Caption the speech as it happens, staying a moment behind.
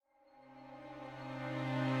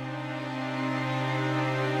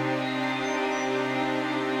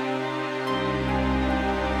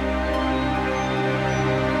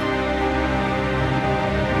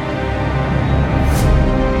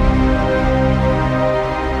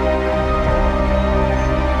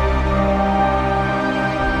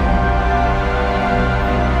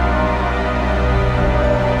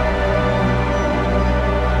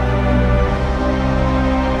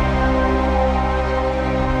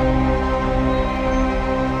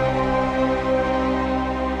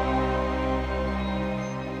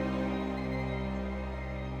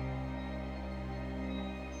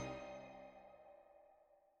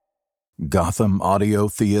Gotham Audio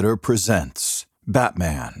Theater presents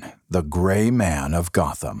Batman, the Gray Man of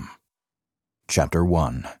Gotham. Chapter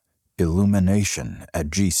 1, Illumination at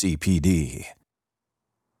GCPD.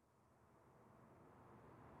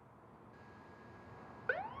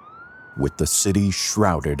 With the city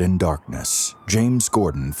shrouded in darkness, James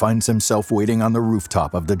Gordon finds himself waiting on the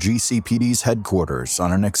rooftop of the GCPD's headquarters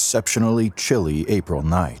on an exceptionally chilly April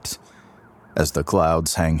night. As the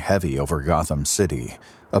clouds hang heavy over Gotham City,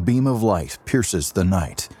 a beam of light pierces the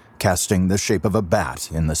night, casting the shape of a bat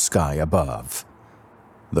in the sky above.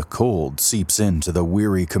 The cold seeps into the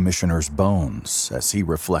weary commissioner's bones as he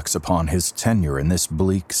reflects upon his tenure in this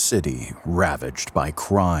bleak city ravaged by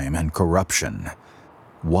crime and corruption.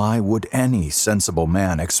 Why would any sensible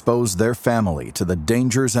man expose their family to the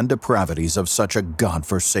dangers and depravities of such a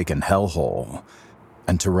godforsaken hellhole?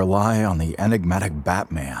 And to rely on the enigmatic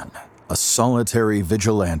Batman, a solitary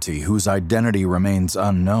vigilante whose identity remains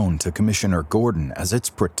unknown to Commissioner Gordon as its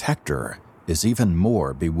protector, is even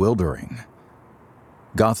more bewildering.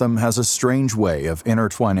 Gotham has a strange way of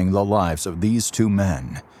intertwining the lives of these two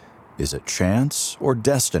men. Is it chance or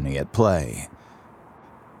destiny at play?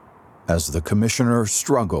 As the Commissioner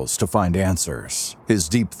struggles to find answers, his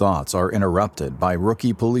deep thoughts are interrupted by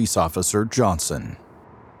Rookie Police Officer Johnson.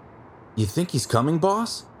 You think he's coming,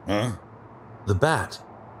 boss? Huh? The Bat.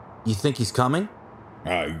 You think he's coming?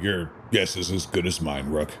 Your guess is as good as mine,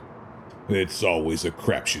 Rook. It's always a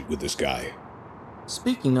crapshoot with this guy.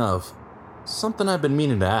 Speaking of, something I've been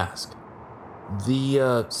meaning to ask.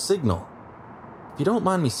 The, signal. If you don't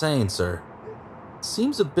mind me saying, sir,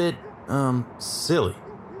 seems a bit, silly.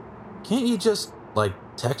 Can't you just,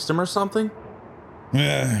 text him or something?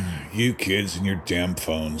 You kids and your damn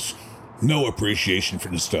phones. No appreciation for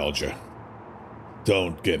nostalgia.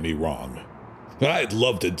 Don't get me wrong. I'd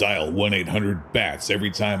love to dial 1-800-BATS every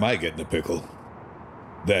time I get in a pickle.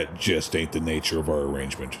 That just ain't the nature of our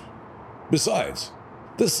arrangement. Besides,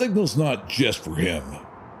 the signal's not just for him.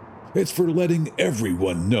 It's for letting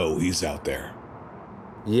everyone know he's out there.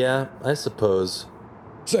 Yeah, I suppose.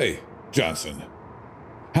 Say, Johnson,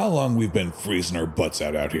 how long we've been freezing our butts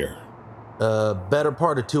out here? Better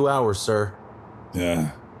part of 2 hours, sir.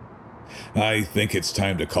 I think it's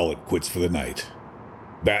time to call it quits for the night.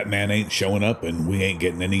 Batman ain't showing up, and we ain't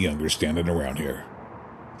getting any younger standing around here.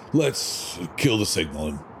 Let's kill the signal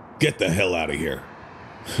and get the hell out of here.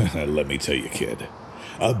 Let me tell you, kid,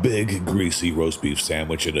 a big, greasy roast beef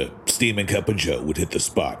sandwich and a steaming cup of joe would hit the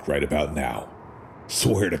spot right about now.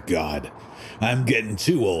 Swear to God, I'm getting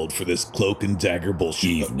too old for this cloak and dagger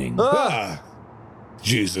bullshit. Evening.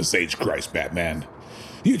 Jesus H. Christ, Batman.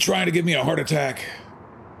 You trying to give me a heart attack?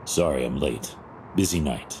 Sorry I'm late. Busy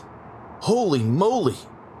night. Holy moly!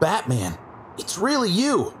 Batman, it's really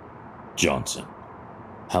you! Johnson,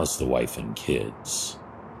 how's the wife and kids?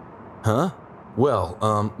 Huh?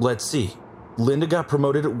 Well, let's see. Linda got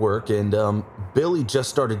promoted at work, and, Billy just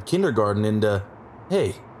started kindergarten, and,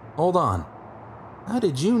 hey, hold on. How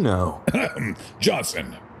did you know?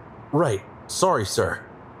 Johnson. Right. Sorry, sir.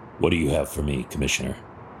 What do you have for me, Commissioner?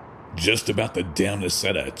 Just about the damnedest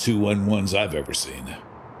set of 211s I've ever seen.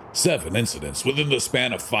 7 incidents within the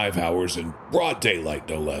span of 5 hours in broad daylight,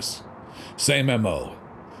 no less. Same MO.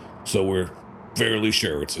 So we're fairly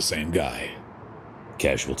sure it's the same guy.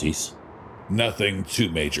 Casualties? Nothing too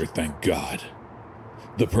major, thank God.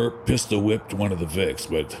 The perp pistol-whipped one of the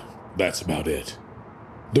Vics, but that's about it.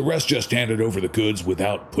 The rest just handed over the goods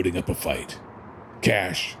without putting up a fight.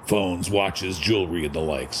 Cash, phones, watches, jewelry, and the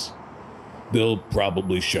likes. They'll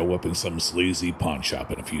probably show up in some sleazy pawn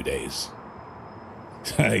shop in a few days.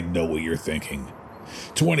 I know what you're thinking.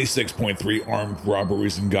 26.3 armed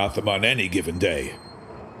robberies in Gotham on any given day.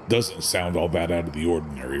 Doesn't sound all that out of the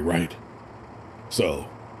ordinary, right? So,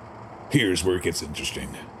 here's where it gets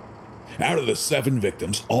interesting. Out of the 7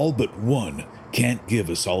 victims, all but 1 can't give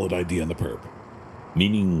a solid ID on the perp.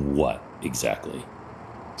 Meaning what, exactly?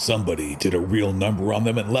 Somebody did a real number on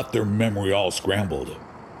them and left their memory all scrambled.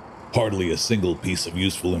 Hardly a single piece of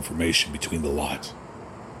useful information between the lot.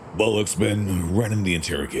 Bullock's been running the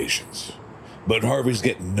interrogations, but Harvey's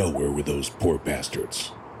getting nowhere with those poor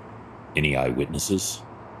bastards. Any eyewitnesses?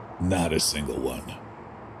 Not a single one.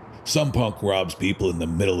 Some punk robs people in the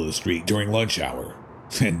middle of the street during lunch hour,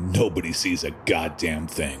 and nobody sees a goddamn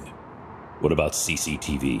thing. What about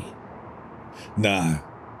CCTV? Nah,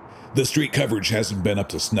 the street coverage hasn't been up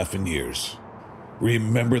to snuff in years.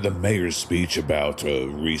 Remember the mayor's speech about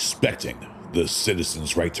respecting the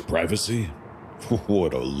citizens' right to privacy?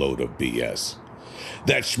 What a load of BS.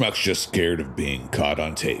 That schmuck's just scared of being caught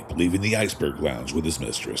on tape, leaving the iceberg lounge with his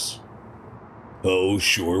mistress. Oh,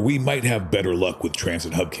 sure, we might have better luck with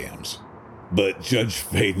transit hubcams. But Judge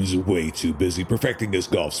Faden's way too busy perfecting his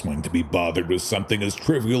golf swing to be bothered with something as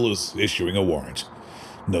trivial as issuing a warrant.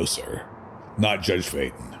 No, sir. Not Judge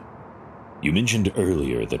Faden. You mentioned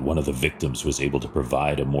earlier that one of the victims was able to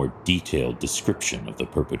provide a more detailed description of the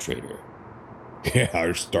perpetrator. Yeah,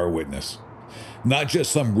 our star witness. Not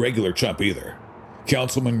just some regular chump either.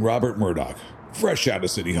 Councilman Robert Murdoch, fresh out of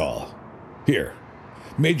City Hall. Here,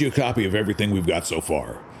 made you a copy of everything we've got so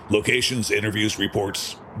far. Locations, interviews,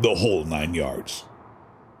 reports, the whole 9 yards.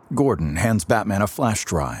 Gordon hands Batman a flash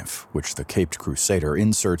drive, which the caped crusader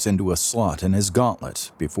inserts into a slot in his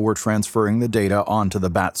gauntlet before transferring the data onto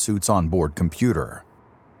the Batsuit's onboard computer.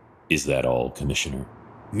 Is that all, Commissioner?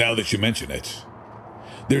 Now that you mention it,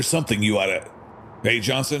 there's something you ought to... Hey,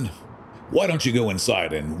 Johnson, why don't you go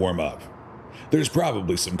inside and warm up? There's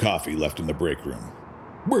probably some coffee left in the break room.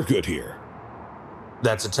 We're good here.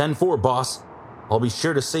 That's a 10-4, boss. I'll be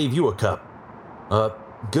sure to save you a cup.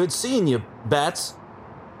 Good seeing you, Bats.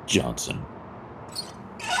 Johnson.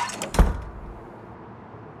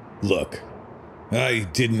 Look, I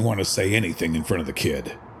didn't want to say anything in front of the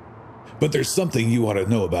kid, but there's something you ought to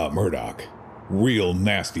know about Murdoch. Real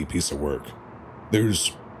nasty piece of work.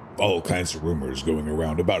 There's all kinds of rumors going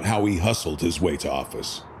around about how he hustled his way to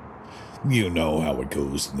office. You know how it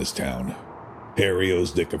goes in this town. Harry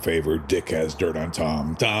owes Dick a favor, Dick has dirt on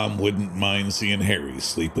Tom. Tom wouldn't mind seeing Harry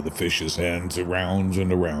sleep with the fish's hands. Around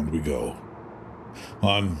and around we go.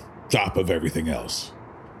 On top of everything else,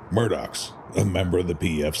 Murdoch's a member of the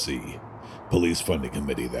PFC, Police Funding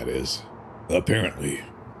Committee, that is. Apparently,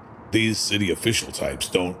 these city official types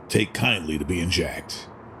don't take kindly to being jacked.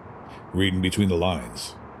 Reading between the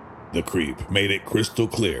lines, the creep made it crystal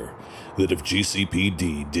clear that if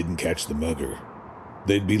GCPD didn't catch the mugger,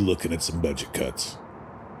 they'd be looking at some budget cuts.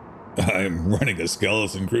 I'm running a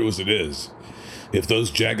skeleton crew as it is. If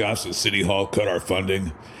those jagoffs at City Hall cut our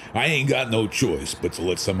funding, I ain't got no choice but to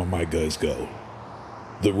let some of my guys go.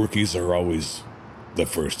 The rookies are always the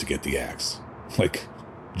first to get the axe, like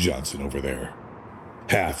Johnson over there.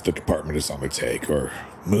 Half the department is on the take, or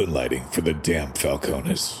moonlighting for the damn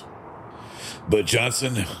Falcones. But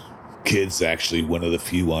Johnson, kid's actually one of the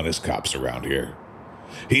few honest cops around here.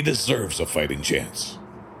 He deserves a fighting chance.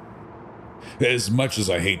 As much as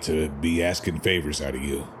I hate to be asking favors out of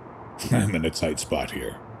you, I'm in a tight spot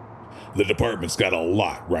here. The department's got a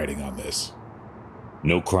lot riding on this.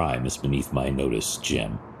 No crime is beneath my notice,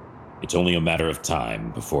 Jim. It's only a matter of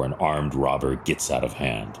time before an armed robber gets out of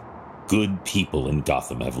hand. Good people in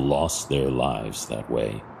Gotham have lost their lives that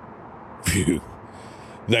way. Phew.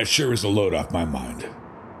 That sure is a load off my mind.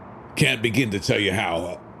 Can't begin to tell you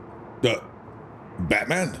how...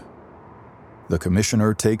 Batman? The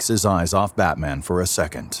commissioner takes his eyes off Batman for a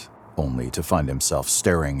second, only to find himself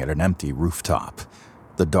staring at an empty rooftop.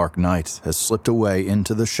 The dark night has slipped away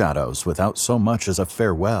into the shadows without so much as a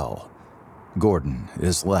farewell. Gordon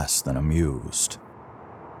is less than amused.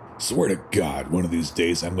 Swear to God, one of these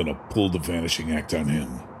days I'm gonna pull the vanishing act on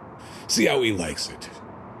him. See how he likes it.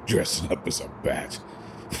 Dressing up as a bat.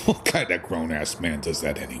 What kind of grown-ass man does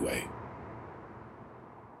that anyway?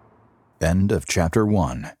 End of Chapter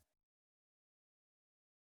 1.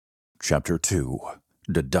 Chapter 2.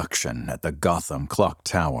 Deduction at the Gotham Clock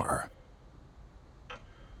Tower.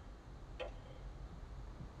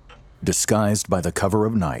 Disguised by the cover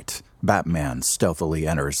of night, Batman stealthily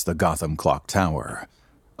enters the Gotham Clock Tower.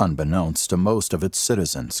 Unbeknownst to most of its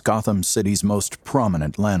citizens, Gotham City's most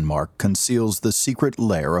prominent landmark conceals the secret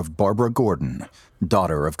lair of Barbara Gordon,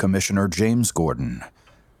 daughter of Commissioner James Gordon.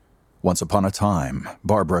 Once upon a time,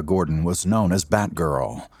 Barbara Gordon was known as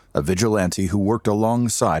Batgirl, a vigilante who worked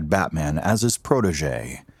alongside Batman as his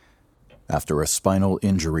protege. After a spinal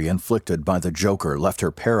injury inflicted by the Joker left her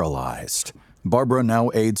paralyzed, Barbara now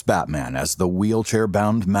aids Batman as the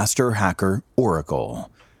wheelchair-bound master hacker, Oracle.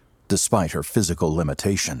 Despite her physical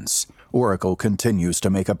limitations, Oracle continues to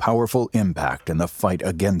make a powerful impact in the fight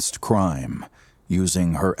against crime,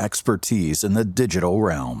 using her expertise in the digital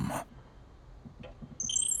realm.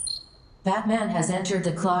 Batman has entered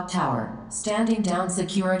the clock tower, standing down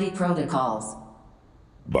security protocols.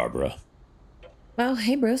 Barbara. Oh,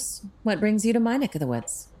 hey, Bruce. What brings you to my neck of the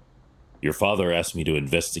woods? Your father asked me to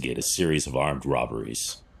investigate a series of armed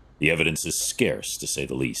robberies. The evidence is scarce, to say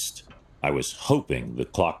the least. I was hoping the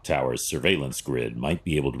clock tower's surveillance grid might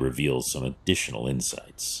be able to reveal some additional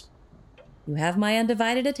insights. You have my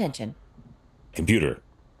undivided attention. Computer,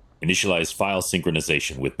 initialize file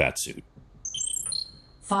synchronization with Batsuit.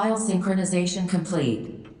 File synchronization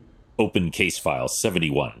complete. Open case file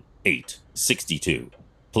 71-8-62.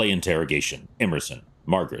 Play interrogation. Emerson,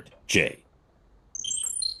 Margaret, J.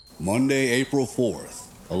 Monday, April 4th,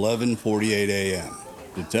 11:48 a.m.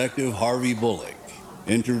 Detective Harvey Bullock,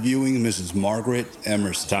 interviewing Mrs. Margaret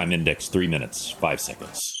Emerson. Time index 3 minutes, 5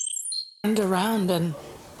 seconds. Turned around and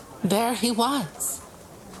there he was,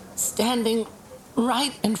 standing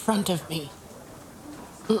right in front of me,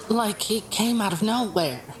 like he came out of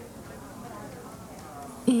nowhere.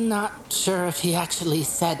 Not sure if he actually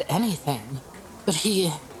said anything, but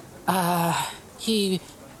he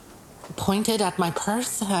pointed at my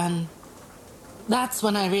purse, and that's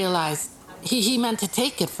when I realized he meant to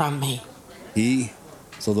take it from me.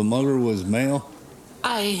 So the mugger was male?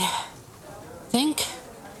 I think.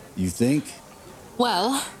 You think?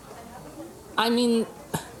 Well, I mean,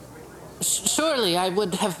 surely I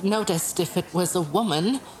would have noticed if it was a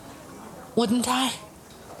woman, wouldn't I?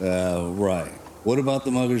 Right. What about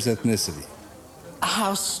the mugger's ethnicity?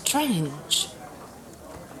 How strange.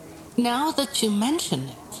 Now that you mention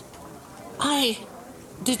it, I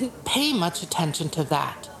didn't pay much attention to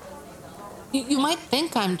that. You might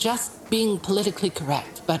think I'm just being politically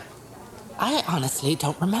correct, but I honestly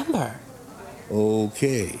don't remember.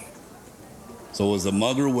 Okay. So was the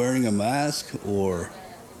mugger wearing a mask, or?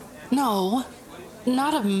 No,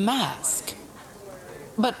 not a mask.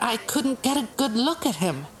 But I couldn't get a good look at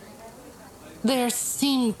him. There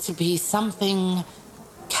seemed to be something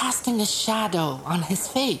casting a shadow on his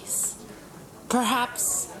face.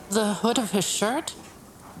 Perhaps the hood of his shirt?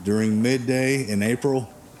 During midday in April?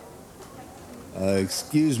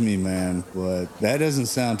 Excuse me, man, but that doesn't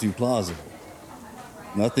sound too plausible.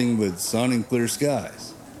 Nothing but sun and clear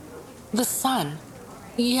skies. The sun.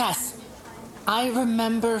 Yes. I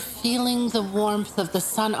remember feeling the warmth of the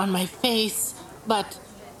sun on my face, but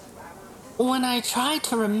when I try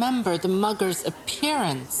to remember the mugger's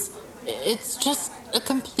appearance, it's just a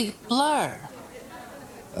complete blur.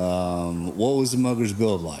 What was the mugger's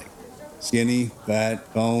build like? Skinny,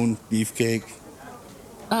 fat, toned, beefcake?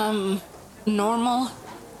 Normal.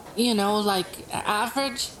 You know, like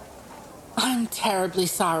average. I'm terribly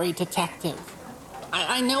sorry, Detective.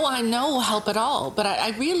 I know help at all, but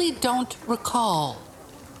I really don't recall.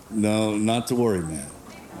 No, not to worry, man.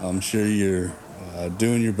 I'm sure you're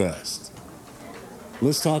doing your best.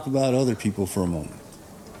 Let's talk about other people for a moment.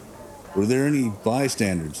 Were there any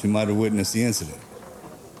bystanders who might have witnessed the incident?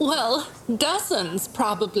 Well, dozens,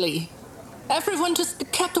 probably. Everyone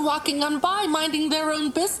just kept walking on by, minding their own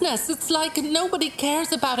business. It's like nobody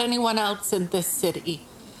cares about anyone else in this city.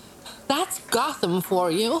 That's Gotham for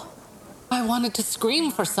you. I wanted to scream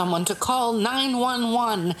for someone to call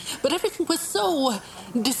 911, but everything was so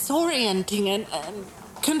disorienting and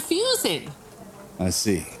confusing. I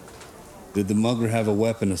see. Did the mugger have a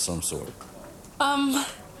weapon of some sort?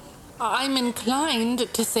 I'm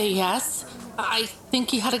inclined to say yes. I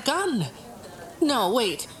think he had a gun. No,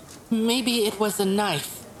 wait. Maybe it was a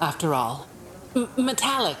knife, after all.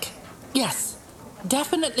 Metallic. Yes.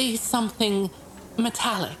 Definitely something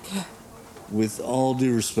metallic. With all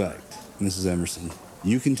due respect, Mrs. Emerson,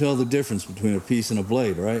 you can tell the difference between a piece and a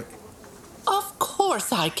blade, right? Of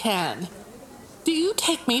course I can. Do you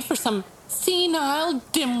take me for some senile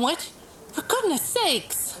dimwit? For goodness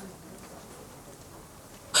sakes.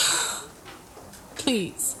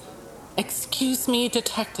 Please, excuse me,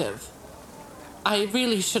 Detective. I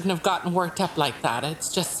really shouldn't have gotten worked up like that.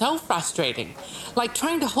 It's just so frustrating. Like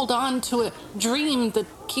trying to hold on to a dream that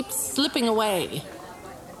keeps slipping away.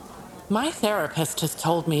 My therapist has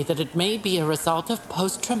told me that it may be a result of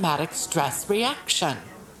post-traumatic stress reaction.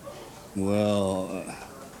 Well,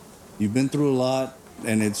 you've been through a lot,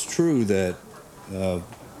 and it's true that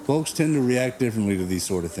folks tend to react differently to these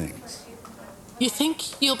sort of things. You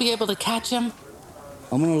think you'll be able to catch him?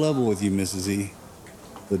 I'm going to level with you, Mrs. E.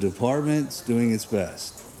 The department's doing its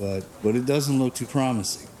best, but it doesn't look too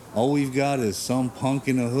promising. All we've got is some punk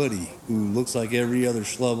in a hoodie who looks like every other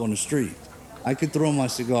schlub on the street. I could throw my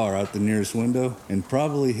cigar out the nearest window and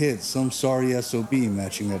probably hit some sorry SOB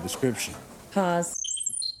matching that description. Pause.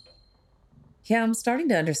 Yeah, I'm starting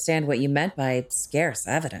to understand what you meant by scarce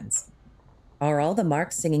evidence. Are all the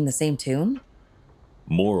marks singing the same tune?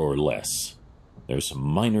 More or less. There's some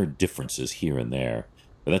minor differences here and there,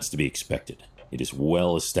 but that's to be expected. It is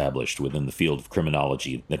well established within the field of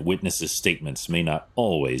criminology that witnesses' statements may not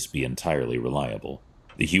always be entirely reliable.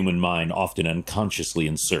 The human mind often unconsciously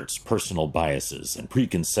inserts personal biases and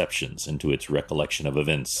preconceptions into its recollection of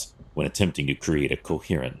events when attempting to create a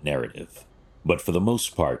coherent narrative. But for the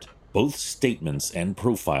most part, both statements and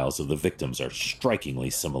profiles of the victims are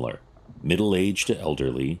strikingly similar. Middle-aged to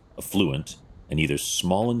elderly, affluent, and either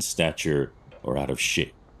small in stature or out of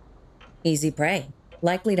shape. Easy prey.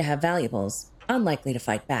 Likely to have valuables. Unlikely to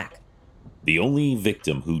fight back. The only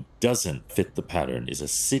victim who doesn't fit the pattern is a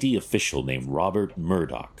city official named Robert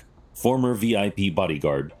Murdoch, Former VIP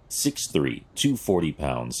bodyguard, 6'3", 240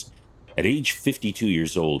 pounds. At age 52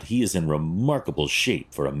 years old, he is in remarkable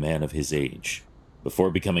shape for a man of his age. Before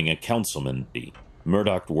becoming a councilman,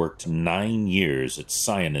 Murdoch worked 9 years at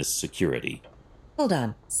Sionus Security. Hold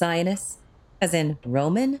on, Sionus? As in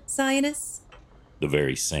Roman Sionus? The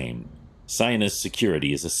very same. Sionus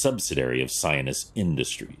Security is a subsidiary of Sionus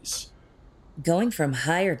Industries. Going from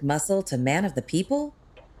hired muscle to man of the people?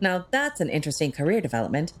 Now that's an interesting career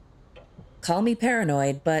development. Call me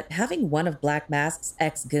paranoid, but having one of Black Mask's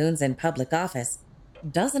ex-goons in public office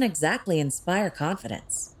doesn't exactly inspire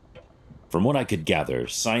confidence. From what I could gather,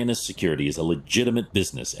 Sionus Security is a legitimate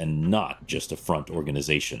business and not just a front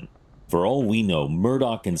organization. For all we know,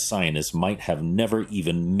 Murdoch and Sionus might have never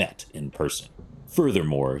even met in person.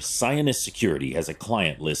 Furthermore, Sionus Security has a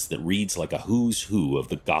client list that reads like a who's who of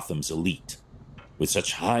the Gotham's elite. With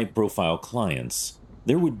such high-profile clients,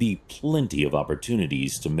 there would be plenty of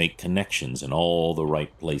opportunities to make connections in all the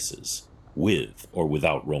right places, with or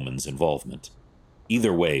without Roman's involvement.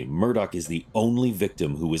 Either way, Murdoch is the only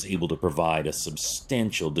victim who was able to provide a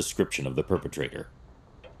substantial description of the perpetrator.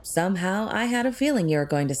 Somehow I had a feeling you were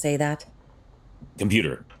going to say that.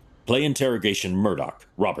 Computer, play interrogation Murdoch,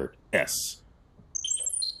 Robert S.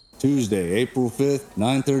 Tuesday, April 5th,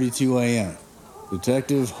 9:32 a.m.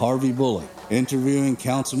 Detective Harvey Bullock, interviewing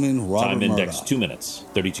Councilman Robert Time index Murdoch. 2 minutes,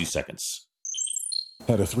 32 seconds.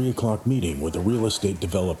 Had a 3 o'clock meeting with a real estate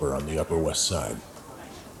developer on the Upper West Side.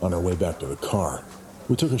 On our way back to the car,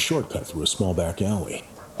 we took a shortcut through a small back alley.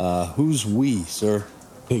 Who's we, sir?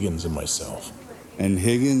 Higgins and myself. And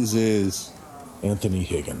Higgins is... Anthony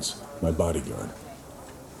Higgins, my bodyguard.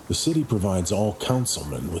 The city provides all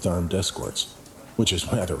councilmen with armed escorts, which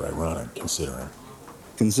is rather ironic considering.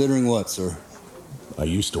 Considering what, sir? I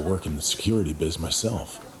used to work in the security biz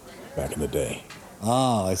myself, back in the day.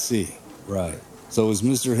 Ah, I see. Right. So was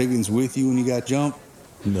Mr. Higgins with you when you got jumped?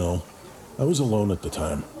 No, I was alone at the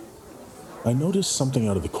time. I noticed something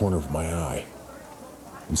out of the corner of my eye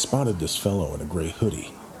and spotted this fellow in a gray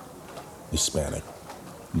hoodie. Hispanic,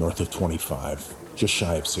 north of 25, just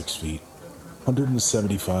shy of 6 feet,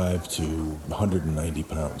 175 to 190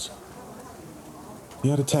 pounds. He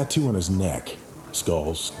had a tattoo on his neck,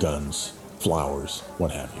 skulls, guns, flowers, what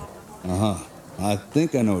have you. Uh-huh. I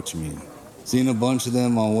think I know what you mean. Seen a bunch of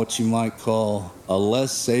them on what you might call a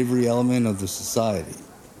less savory element of the society.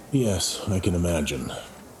 Yes, I can imagine.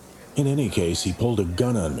 In any case, he pulled a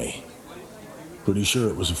gun on me. Pretty sure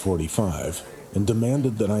it was a .45, and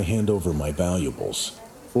demanded that I hand over my valuables.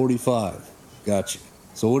 45. Gotcha.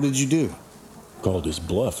 So what did you do? Called his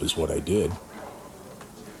bluff is what I did.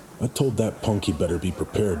 I told that punk he better be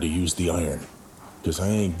prepared to use the iron, because I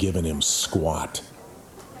ain't giving him squat.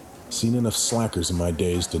 Seen enough slackers in my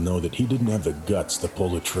days to know that he didn't have the guts to pull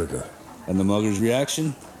the trigger. And the mugger's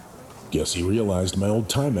reaction? Guess he realized my old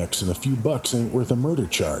Timex and a few bucks ain't worth a murder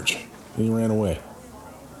charge, and he ran away.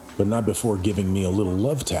 But not before giving me a little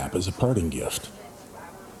love tap as a parting gift.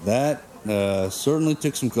 That certainly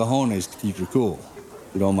took some cojones to keep you cool,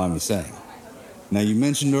 if you don't mind me saying. Now, you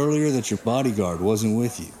mentioned earlier that your bodyguard wasn't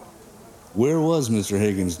with you. Where was Mr.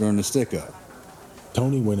 Higgins during the stick-up?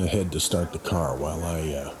 Tony went ahead to start the car while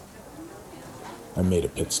I made a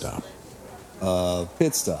pit stop.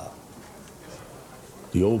 Pit stop.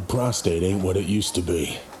 The old prostate ain't what it used to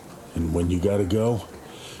be. And when you gotta go,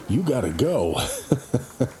 you gotta go.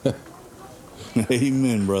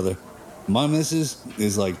 Amen, brother. My missus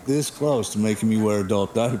is like this close to making me wear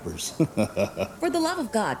adult diapers. For the love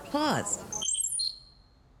of God, pause.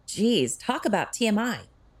 Geez, talk about TMI.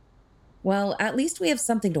 Well, at least we have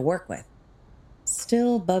something to work with.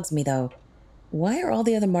 Still bugs me, though. Why are all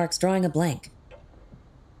the other marks drawing a blank?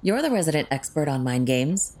 You're the resident expert on mind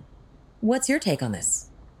games. What's your take on this?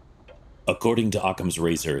 According to Occam's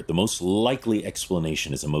razor, the most likely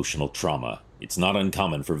explanation is emotional trauma. It's not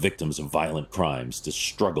uncommon for victims of violent crimes to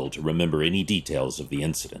struggle to remember any details of the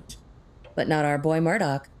incident. But not our boy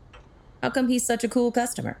Murdoch. How come he's such a cool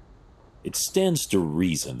customer? It stands to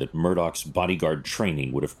reason that Murdoch's bodyguard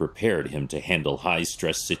training would have prepared him to handle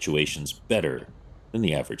high-stress situations better than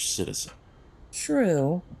the average citizen.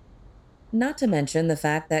 True. Not to mention the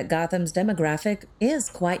fact that Gotham's demographic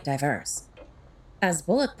is quite diverse. As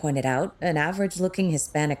Bullock pointed out, an average-looking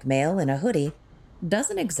Hispanic male in a hoodie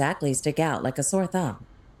doesn't exactly stick out like a sore thumb.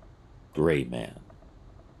 Gray man.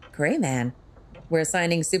 Gray man? We're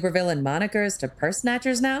assigning supervillain monikers to purse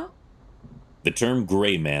snatchers now? The term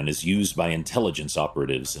gray man is used by intelligence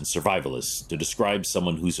operatives and survivalists to describe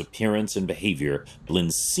someone whose appearance and behavior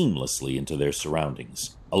blends seamlessly into their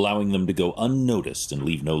surroundings, allowing them to go unnoticed and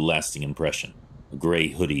leave no lasting impression. A gray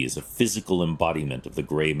hoodie is a physical embodiment of the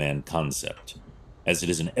gray man concept. as it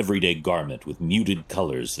is an everyday garment with muted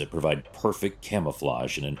colors that provide perfect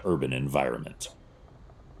camouflage in an urban environment.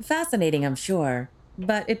 Fascinating, I'm sure,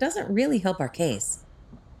 but it doesn't really help our case.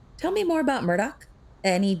 Tell me more about Murdoch.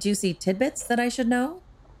 Any juicy tidbits that I should know?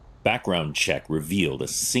 Background check revealed a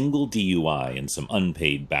single DUI and some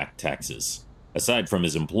unpaid back taxes. Aside from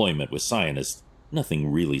his employment with Scientist,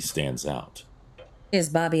 nothing really stands out. Is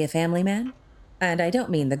Bobby a family man? And I don't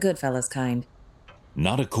mean the Goodfellas kind.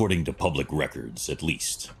 Not according to public records, at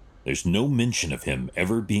least. There's no mention of him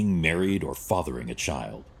ever being married or fathering a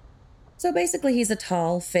child. So basically he's a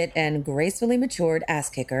tall, fit, and gracefully matured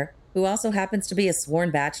ass-kicker who also happens to be a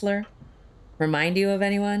sworn bachelor? Remind you of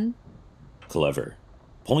anyone? Clever.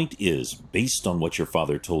 Point is, based on what your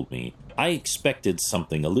father told me, I expected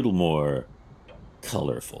something a little more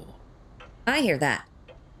colorful. I hear that.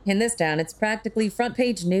 In this town, it's practically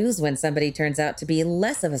front-page news when somebody turns out to be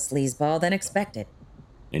less of a sleazeball than expected.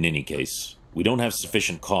 In any case, we don't have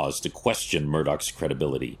sufficient cause to question Murdoch's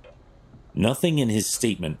credibility. Nothing in his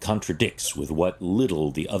statement contradicts with what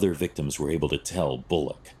little the other victims were able to tell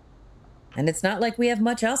Bullock. And it's not like we have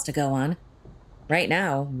much else to go on. Right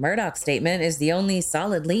now, Murdoch's statement is the only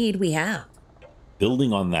solid lead we have.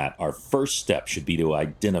 Building on that, our first step should be to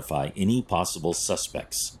identify any possible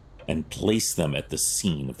suspects and place them at the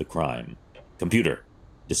scene of the crime. Computer,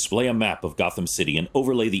 display a map of Gotham City and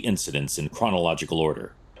overlay the incidents in chronological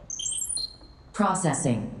order.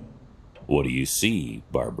 Processing. What do you see,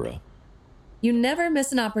 Barbara? You never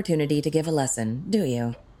miss an opportunity to give a lesson, do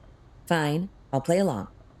you? Fine, I'll play along.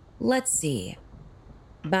 Let's see.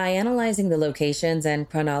 By analyzing the locations and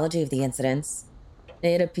chronology of the incidents,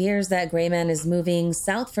 it appears that Grayman is moving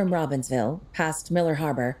south from Robbinsville, past Miller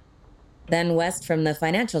Harbor, then west from the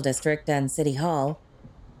Financial District and City Hall,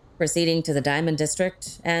 proceeding to the Diamond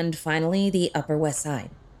District, and finally the Upper West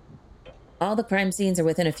Side. All the crime scenes are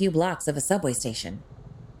within a few blocks of a subway station.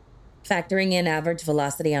 Factoring in average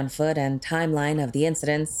velocity on foot and timeline of the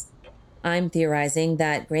incidents, I'm theorizing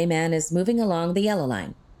that Grayman is moving along the Yellow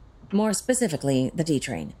Line, more specifically the D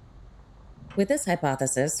train. With this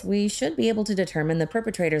hypothesis, we should be able to determine the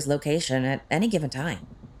perpetrator's location at any given time.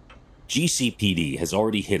 GCPD has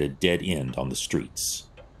already hit a dead end on the streets.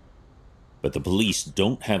 But the police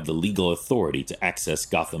don't have the legal authority to access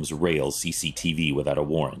Gotham's rail CCTV without a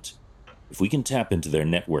warrant. If we can tap into their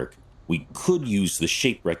network, we could use the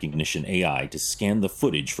shape recognition AI to scan the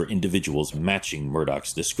footage for individuals matching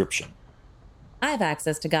Murdoch's description. I have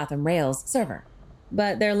access to Gotham Rail's server,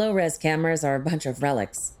 but their low-res cameras are a bunch of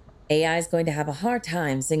relics. AI is going to have a hard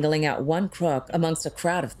time singling out one crook amongst a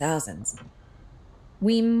crowd of thousands.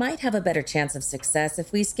 We might have a better chance of success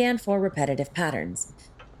if we scan for repetitive patterns,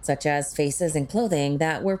 such as faces and clothing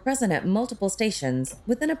that were present at multiple stations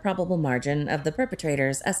within a probable margin of the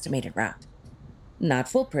perpetrator's estimated route. Not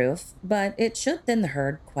foolproof, but it should thin the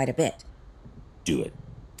herd quite a bit. Do it.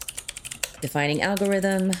 Defining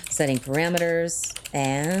algorithm, setting parameters,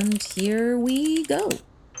 and here we go.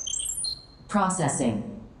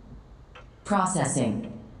 Processing.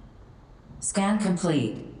 Processing. Scan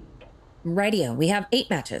complete. Rightio, we have 8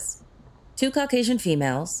 matches. 2 Caucasian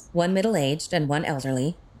females, 1 middle-aged and 1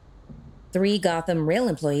 elderly. 3 Gotham Rail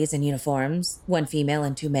employees in uniforms, 1 female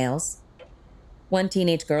and 2 males. 1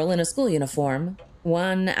 teenage girl in a school uniform,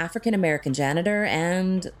 1 African-American janitor,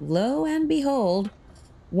 and, lo and behold,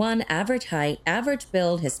 1 average height, average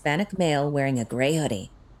build Hispanic male wearing a gray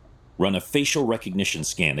hoodie. Run a facial recognition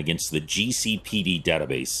scan against the GCPD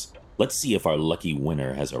database. Let's see if our lucky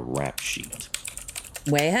winner has a rap sheet.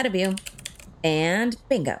 Way ahead of you. And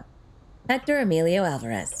bingo. Hector Emilio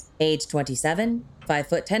Alvarez, age 27, 5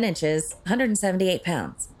 foot 10 inches, 178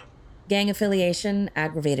 pounds. Gang affiliation,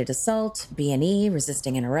 aggravated assault, B&E,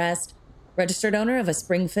 resisting an arrest. Registered owner of a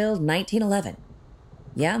Springfield 1911.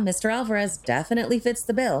 Yeah, Mr. Alvarez definitely fits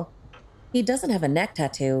the bill. He doesn't have a neck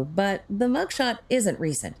tattoo, but the mugshot isn't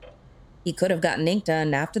recent. He could have gotten ink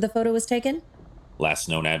done after the photo was taken. Last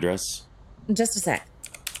known address? Just a sec.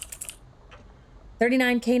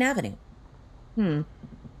 39 Kane Avenue.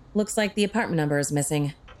 Looks like the apartment number is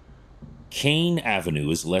missing. Kane Avenue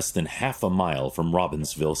is less than half a mile from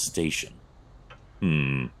Robbinsville Station.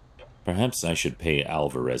 Perhaps I should pay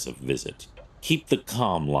Alvarez a visit. Keep the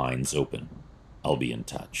comm lines open. I'll be in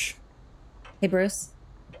touch. Hey, Bruce.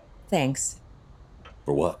 Thanks.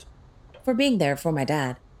 For what? For being there for my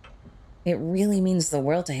dad. It really means the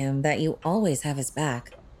world to him that you always have his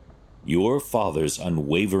back. Your father's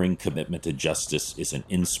unwavering commitment to justice is an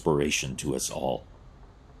inspiration to us all.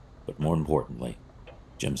 But more importantly,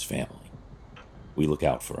 Jim's family. We look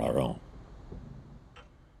out for our own.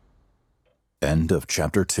 End of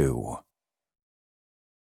Chapter 2.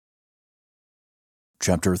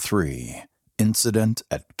 Chapter 3. Incident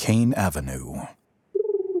at Kane Avenue.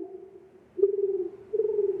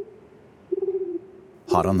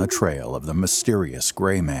 Hot on the trail of the mysterious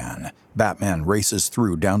Gray Man, Batman races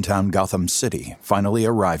through downtown Gotham City, finally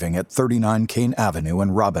arriving at 39 Kane Avenue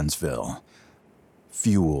in Robbinsville.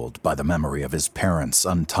 Fueled by the memory of his parents'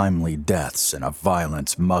 untimely deaths in a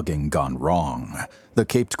violent mugging gone wrong, the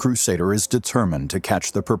Caped Crusader is determined to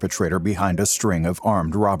catch the perpetrator behind a string of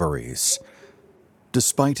armed robberies.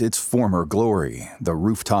 Despite its former glory, the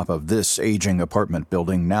rooftop of this aging apartment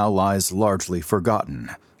building now lies largely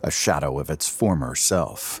forgotten, a shadow of its former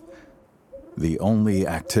self. The only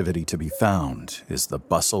activity to be found is the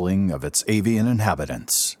bustling of its avian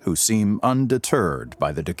inhabitants, who seem undeterred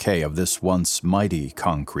by the decay of this once mighty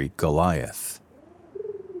concrete Goliath.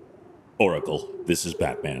 Oracle, this is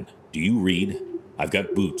Batman. Do you read? I've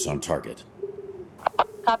got boots on target.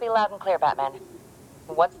 Copy loud and clear, Batman.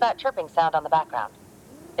 What's that chirping sound on the background?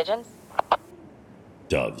 Pigeons?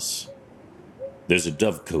 Doves. There's a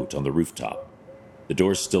dovecote on the rooftop. The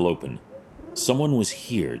door's still open. Someone was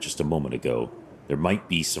here just a moment ago. There might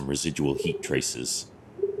be some residual heat traces.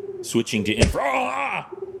 Switching to infra... Ah!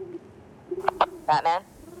 Batman?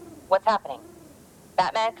 What's happening?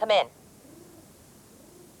 Batman, come in.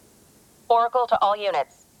 Oracle to all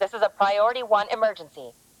units. This is a Priority 1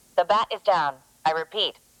 emergency. The Bat is down. I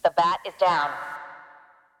repeat, the Bat is down.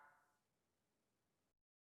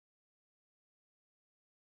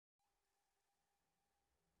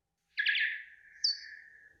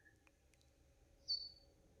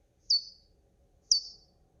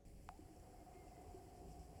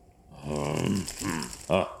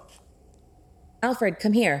 Alfred,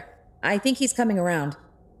 come here. I think he's coming around.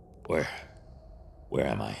 Where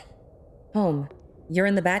am I? Home. You're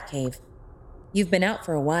in the Batcave. You've been out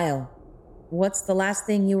for a while. What's the last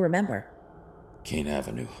thing you remember? Kane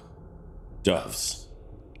Avenue. Doves.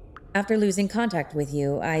 After losing contact with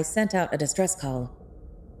you, I sent out a distress call.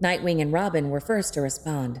 Nightwing and Robin were first to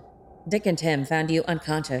respond. Dick and Tim found you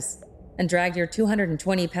unconscious and dragged your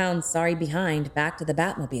 220-pound sorry behind back to the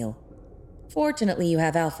Batmobile. Fortunately, you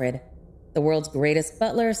have Alfred, the world's greatest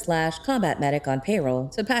butler/combat medic on payroll,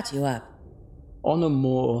 to patch you up. On a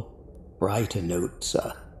more brighter note,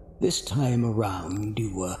 sir, this time around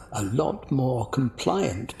you were a lot more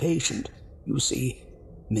compliant patient. You see,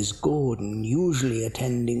 Miss Gordon, usually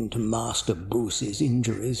attending to Master Bruce's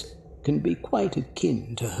injuries, can be quite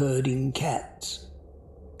akin to herding cats.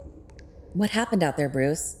 What happened out there,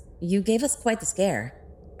 Bruce? You gave us quite the scare.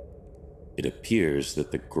 It appears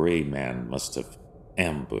that the Gray Man must have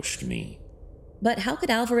ambushed me. But how could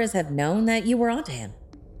Alvarez have known that you were onto him?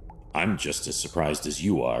 I'm just as surprised as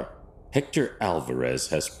you are. Hector Alvarez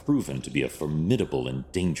has proven to be a formidable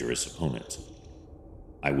and dangerous opponent.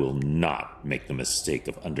 I will not make the mistake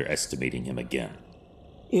of underestimating him again.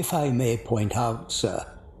 If I may point out, sir,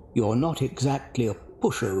 you're not exactly a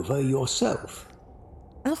pushover yourself.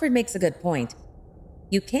 Alfred makes a good point.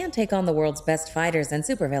 You can take on the world's best fighters and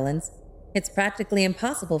supervillains. It's practically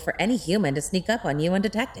impossible for any human to sneak up on you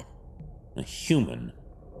undetected. A human?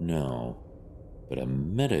 No. But a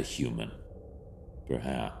metahuman?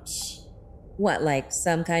 Perhaps. What, like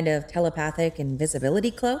some kind of telepathic invisibility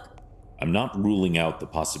cloak? I'm not ruling out the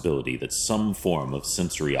possibility that some form of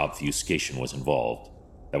sensory obfuscation was involved.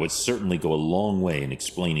 That would certainly go a long way in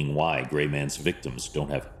explaining why Gray Man's victims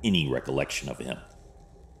don't have any recollection of him.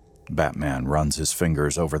 Batman runs his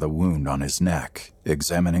fingers over the wound on his neck,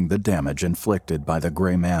 examining the damage inflicted by the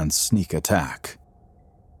Gray Man's sneak attack.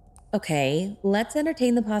 Okay, let's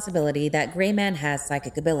entertain the possibility that Gray Man has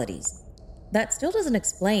psychic abilities. That still doesn't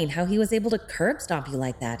explain how he was able to curb stomp you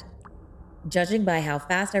like that. Judging by how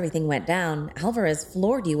fast everything went down, Alvarez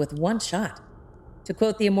floored you with one shot. To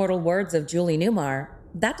quote the immortal words of Julie Newmar,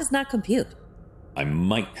 that does not compute. I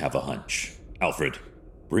might have a hunch. Alfred,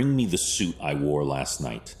 bring me the suit I wore last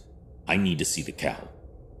night. I need to see the cowl.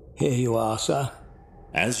 Here you are, sir.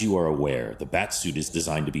 As you are aware, the Batsuit is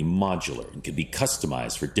designed to be modular and can be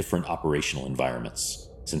customized for different operational environments.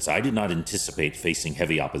 Since I did not anticipate facing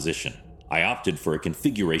heavy opposition, I opted for a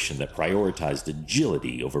configuration that prioritized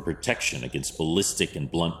agility over protection against ballistic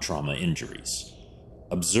and blunt trauma injuries.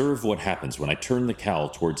 Observe what happens when I turn the cowl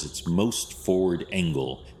towards its most forward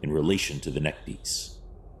angle in relation to the neckpiece.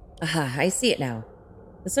 Aha, I see it now.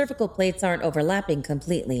 The cervical plates aren't overlapping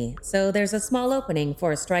completely, so there's a small opening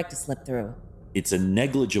for a strike to slip through. It's a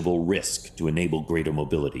negligible risk to enable greater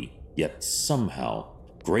mobility, yet somehow,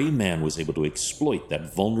 Gray Man was able to exploit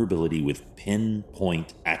that vulnerability with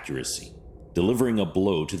pinpoint accuracy, delivering a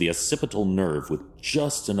blow to the occipital nerve with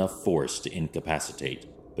just enough force to incapacitate,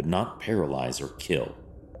 but not paralyze or kill.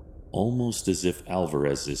 Almost as if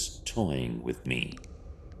Alvarez is toying with me.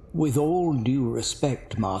 With all due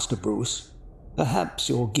respect, Master Bruce, perhaps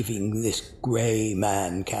you're giving this grey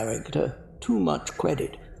man character too much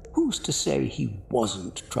credit. Who's to say he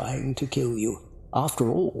wasn't trying to kill you? After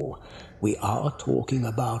all, we are talking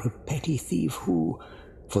about a petty thief who,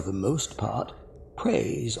 for the most part,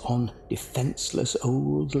 preys on defenseless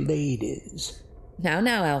old ladies. Now,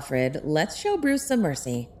 Alfred, let's show Bruce some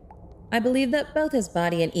mercy. I believe that both his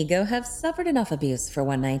body and ego have suffered enough abuse for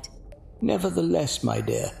one night. Nevertheless, my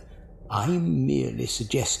dear, I'm merely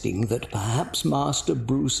suggesting that perhaps Master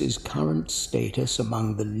Bruce's current status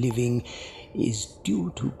among the living is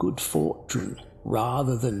due to good fortune,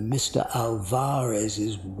 rather than Mr.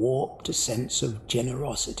 Alvarez's warped sense of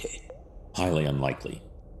generosity. Highly unlikely.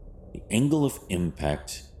 The angle of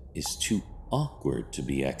impact is too awkward to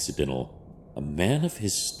be accidental. A man of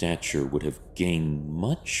his stature would have gained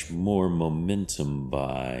much more momentum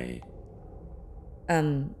by...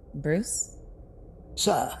 Bruce?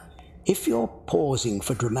 Sir, if you're pausing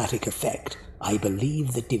for dramatic effect, I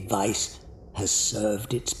believe the device has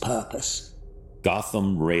served its purpose.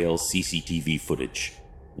 Gotham Rail CCTV footage.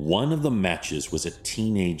 One of the matches was a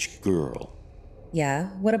teenage girl. Yeah,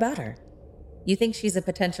 what about her? You think she's a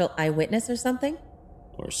potential eyewitness or something?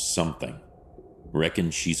 Or something.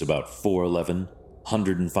 Reckon she's about 4'11",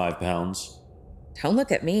 105 pounds? Don't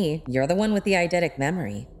look at me. You're the one with the eidetic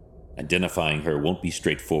memory. Identifying her won't be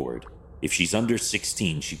straightforward. If she's under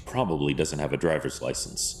 16, she probably doesn't have a driver's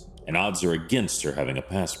license, and odds are against her having a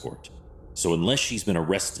passport. So unless she's been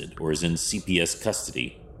arrested or is in CPS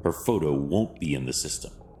custody, her photo won't be in the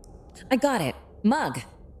system. I got it. Mug.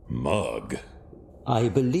 Mug? I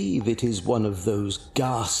believe it is one of those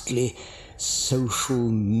ghastly social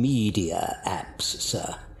media apps,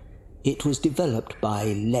 sir. It was developed by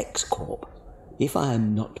LexCorp, if I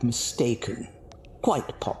am not mistaken.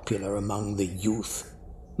 Quite popular among the youth.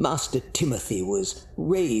 Master Timothy was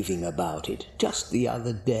raving about it just the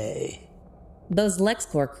other day. Those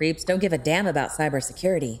LexCorp creeps don't give a damn about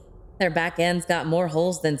cybersecurity. Their back end's got more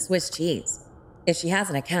holes than Swiss cheese. If she has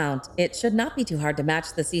an account, it should not be too hard to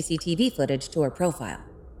match the CCTV footage to her profile.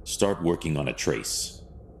 Start working on a trace.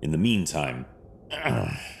 In the meantime...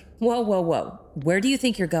 Whoa. Where do you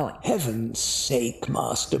think you're going? Heaven's sake,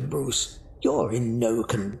 Master Bruce. You're in no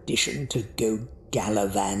condition to go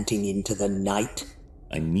gallivanting into the night.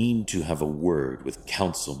 I need to have a word with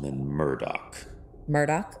Councilman Murdoch.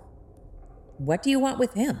 Murdoch? What do you want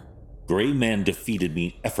with him? Gray Man defeated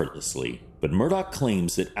me effortlessly, but Murdoch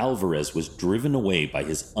claims that Alvarez was driven away by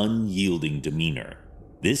his unyielding demeanor.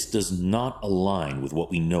 This does not align with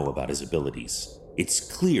what we know about his abilities. It's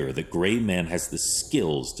clear that Gray Man has the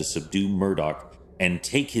skills to subdue Murdoch and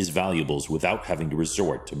take his valuables without having to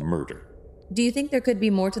resort to murder. Do you think there could be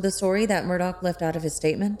more to the story that Murdoch left out of his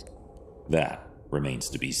statement? That remains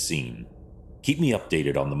to be seen. Keep me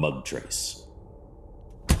updated on the mug trace.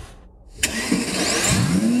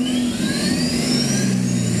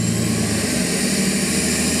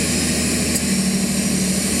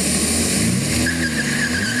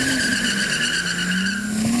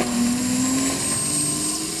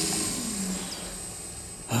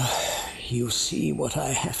 You see what I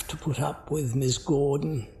have to put up with, Miss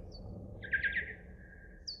Gordon.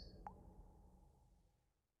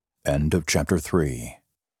 End of Chapter 3.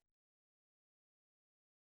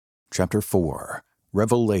 Chapter 4.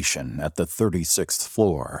 Revelation at the 36th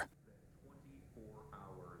floor.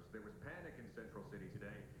 There was panic in Central City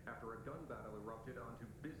today after a gun battle erupted onto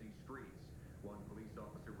busy streets. One police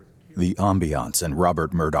officer was killed. The ambiance in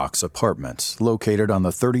Robert Murdoch's apartment, located on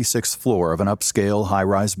the 36th floor of an upscale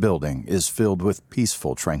high-rise building, is filled with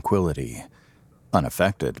peaceful tranquility.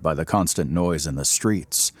 Unaffected by the constant noise in the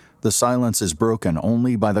streets, the silence is broken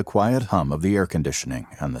only by the quiet hum of the air conditioning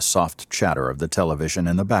and the soft chatter of the television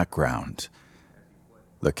in the background.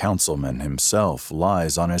 The councilman himself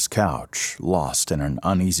lies on his couch, lost in an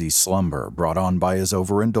uneasy slumber brought on by his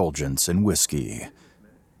overindulgence in whiskey.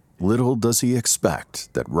 Little does he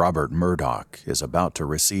expect that Robert Murdoch is about to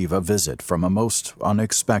receive a visit from a most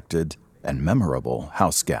unexpected and memorable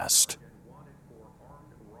house guest.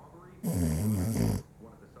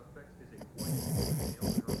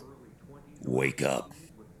 Wake up.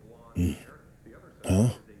 Huh?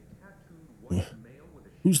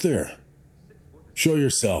 Who's there? Show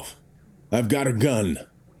yourself. I've got a gun.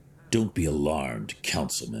 Don't be alarmed,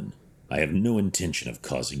 Councilman. I have no intention of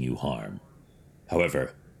causing you harm.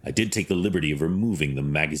 However, I did take the liberty of removing the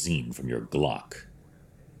magazine from your Glock.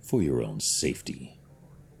 For your own safety.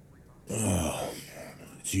 Oh,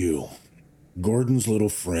 it's you. Gordon's little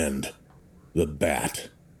friend. The Bat.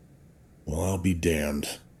 Well, I'll be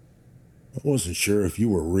damned. I wasn't sure if you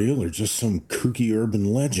were real or just some kooky urban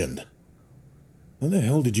legend. How the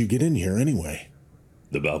hell did you get in here anyway?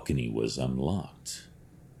 The balcony was unlocked.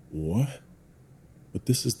 What? But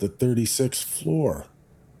this is the 36th floor.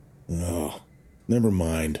 Oh, never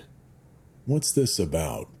mind. What's this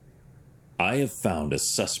about? I have found a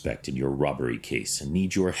suspect in your robbery case and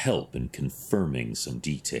need your help in confirming some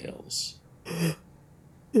details.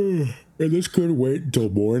 And this could wait until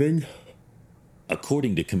morning?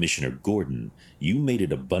 According to Commissioner Gordon, you made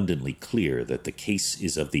it abundantly clear that the case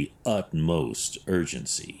is of the utmost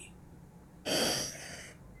urgency.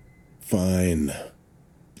 Fine.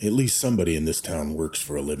 At least somebody in this town works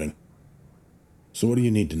for a living. So what do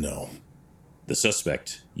you need to know? The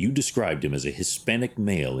suspect, you described him as a Hispanic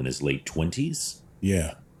male in his late 20s?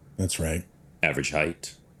 Yeah, that's right. Average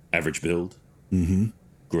height? Average build? Mm-hmm.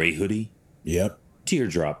 Gray hoodie? Yep.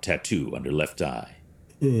 Teardrop tattoo under left eye?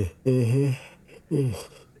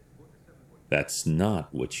 That's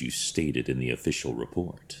not what you stated in the official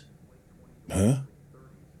report. Huh?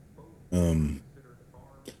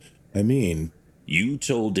 I mean... You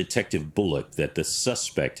told Detective Bullock that the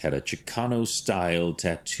suspect had a Chicano-style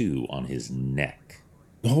tattoo on his neck.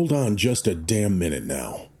 Hold on just a damn minute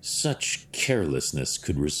now. Such carelessness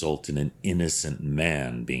could result in an innocent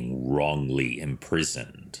man being wrongly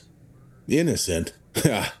imprisoned. Innocent?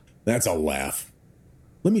 Ha! That's a laugh.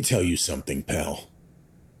 Let me tell you something, pal.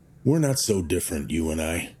 We're not so different, you and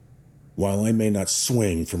I. While I may not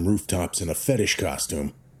swing from rooftops in a fetish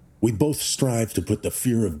costume, we both strive to put the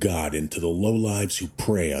fear of God into the lowlives who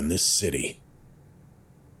prey on this city.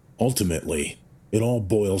 Ultimately, it all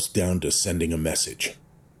boils down to sending a message.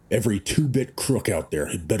 Every two-bit crook out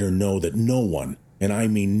there had better know that no one, and I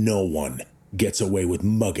mean no one, gets away with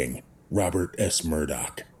mugging Robert S.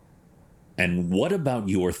 Murdoch. And what about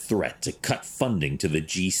your threat to cut funding to the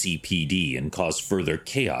GCPD and cause further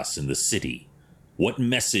chaos in the city? What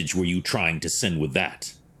message were you trying to send with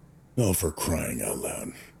that? Oh, for crying out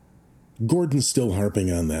loud. Gordon's still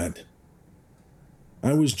harping on that.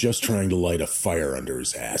 I was just trying to light a fire under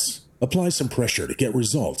his ass. Apply some pressure to get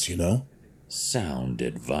results, you know? Sound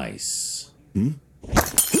advice.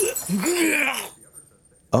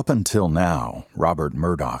 Up until now, Robert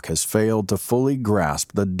Murdoch has failed to fully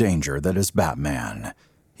grasp the danger that is Batman.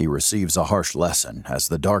 He receives a harsh lesson as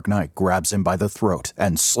the Dark Knight grabs him by the throat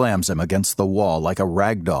and slams him against the wall like a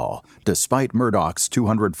rag doll, despite Murdoch's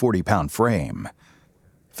 240-pound frame.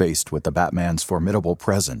 Faced with the Batman's formidable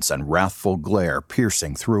presence and wrathful glare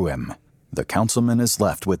piercing through him, the councilman is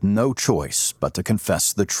left with no choice but to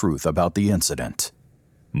confess the truth about the incident.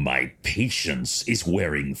 My patience is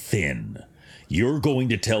wearing thin. You're going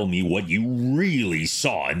to tell me what you really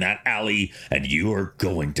saw in that alley, and you're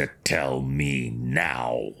going to tell me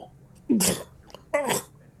now.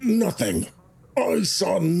 Nothing. I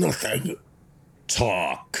saw nothing.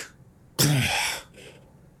 Talk.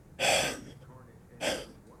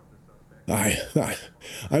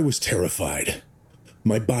 I was terrified.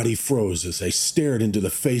 My body froze as I stared into the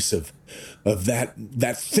face of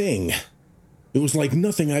that thing. It was like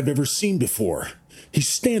nothing I've ever seen before. He's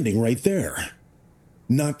standing right there.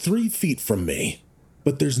 Not 3 feet from me,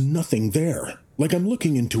 but there's nothing there, like I'm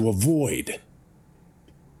looking into a void.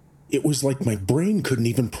 It was like my brain couldn't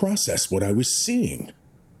even process what I was seeing.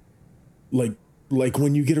 Like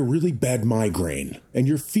when you get a really bad migraine and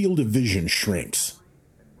your field of vision shrinks.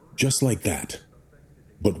 Just like that,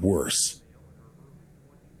 but worse.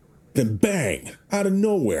 Then bang, out of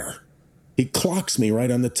nowhere, he clocks me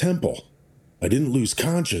right on the temple. I didn't lose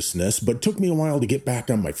consciousness, but took me a while to get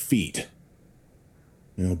back on my feet.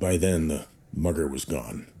 By then, the mugger was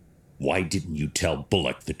gone. Why didn't you tell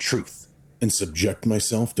Bullock the truth? And subject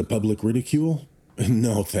myself to public ridicule?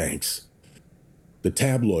 No, thanks. The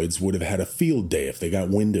tabloids would have had a field day if they got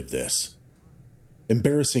wind of this.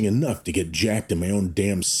 Embarrassing enough to get jacked in my own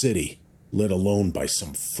damn city, let alone by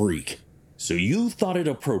some freak. So you thought it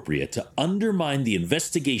appropriate to undermine the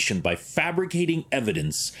investigation by fabricating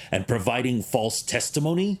evidence and providing false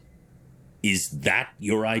testimony? Is that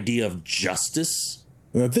your idea of justice?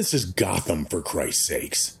 This is Gotham, for Christ's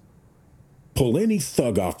sakes. Pull any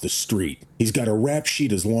thug off the street, he's got a rap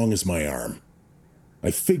sheet as long as my arm.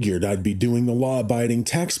 I figured I'd be doing the law-abiding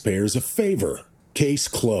taxpayers a favor. Case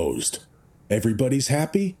closed. Everybody's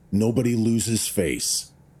happy, nobody loses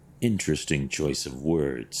face. Interesting choice of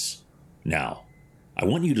words. Now, I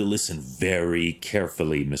want you to listen very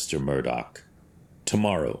carefully, Mr. Murdoch.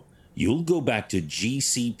 Tomorrow, you'll go back to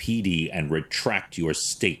GCPD and retract your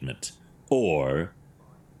statement, or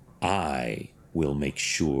I will make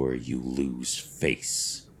sure you lose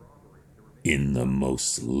face. In the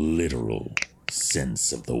most literal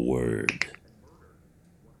sense of the word.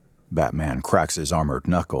 Batman cracks his armored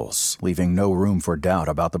knuckles, leaving no room for doubt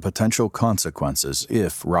about the potential consequences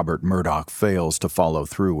if Robert Murdoch fails to follow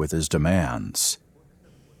through with his demands.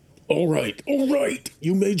 All right.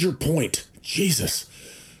 You made your point. Jesus.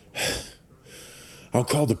 I'll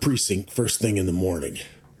call the precinct first thing in the morning.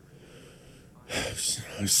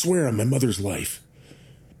 I swear on my mother's life.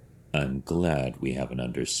 I'm glad we have an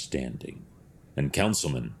understanding. And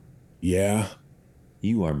Councilman. Yeah?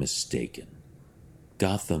 You are mistaken.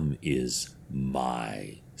 Gotham is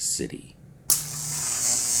my city.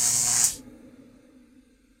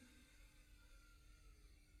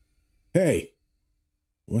 Hey,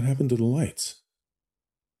 what happened to the lights?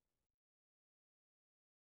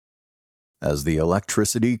 As the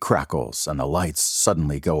electricity crackles and the lights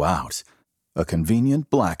suddenly go out, a convenient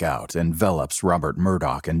blackout envelops Robert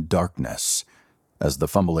Murdoch in darkness. As the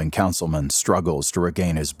fumbling councilman struggles to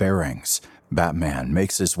regain his bearings, Batman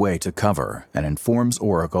makes his way to cover and informs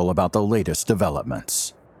Oracle about the latest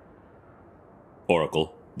developments.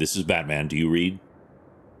 Oracle, this is Batman. Do you read?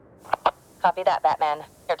 Copy that, Batman.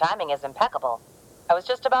 Your timing is impeccable. I was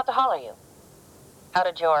just about to holler you. How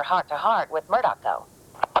did your heart-to-heart with Murdoch go?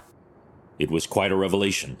 It was quite a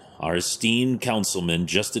revelation. Our esteemed councilman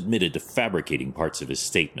just admitted to fabricating parts of his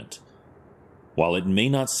statement. While it may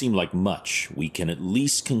not seem like much, we can at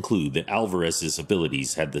least conclude that Alvarez's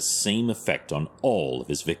abilities had the same effect on all of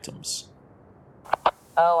his victims.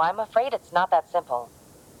 Oh, I'm afraid it's not that simple.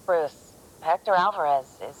 Bruce, Hector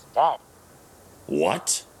Alvarez is dead.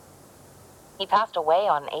 What? He passed away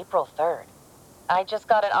on April 3rd. I just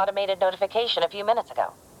got an automated notification a few minutes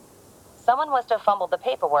ago. Someone must have fumbled the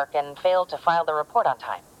paperwork and failed to file the report on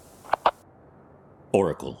time.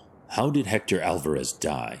 Oracle, how did Hector Alvarez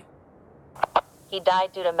die? He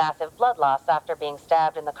died due to massive blood loss after being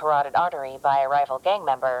stabbed in the carotid artery by a rival gang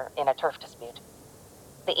member in a turf dispute.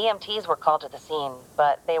 The EMTs were called to the scene,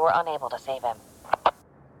 but they were unable to save him.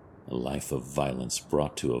 A life of violence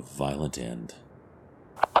brought to a violent end.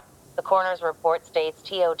 The coroner's report states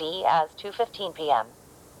TOD as 2:15 p.m.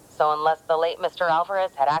 So unless the late Mr.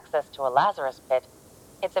 Alvarez had access to a Lazarus pit,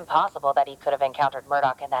 it's impossible that he could have encountered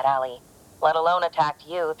Murdoch in that alley, let alone attacked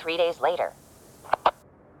you 3 days later.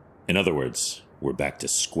 In other words, we're back to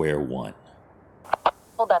square one.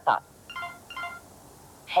 Hold that thought.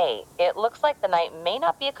 Hey, it looks like the night may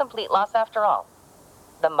not be a complete loss after all.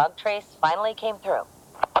 The mug trace finally came through.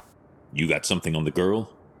 You got something on the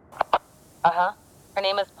girl? Uh-huh. Her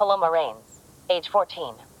name is Paloma Raines, age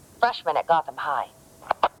 14, freshman at Gotham High.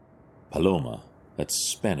 Paloma, that's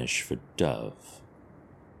Spanish for dove.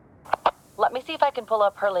 Let me see if I can pull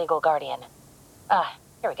up her legal guardian.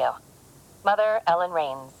 Here we go. Mother Ellen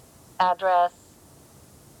Raines. Address...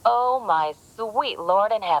 Oh my sweet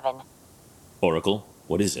Lord in heaven. Oracle,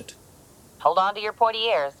 what is it? Hold on to your pointy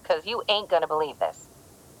ears, because you ain't gonna believe this.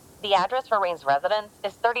 The address for Raines' residence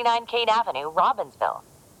is 39 Kane Avenue, Robbinsville.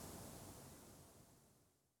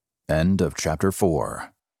 End of Chapter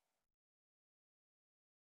 4.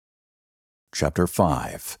 Chapter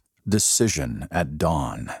 5. Decision at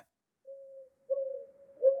Dawn.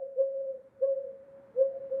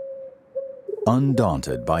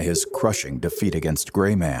 Undaunted by his crushing defeat against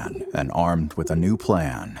Gray Man and armed with a new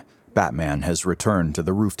plan, Batman has returned to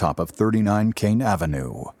the rooftop of 39 Kane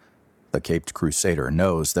Avenue. The Caped Crusader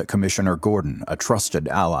knows that Commissioner Gordon, a trusted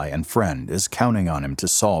ally and friend, is counting on him to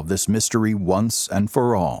solve this mystery once and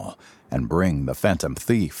for all and bring the Phantom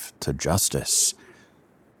Thief to justice.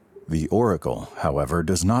 The Oracle, however,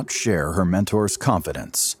 does not share her mentor's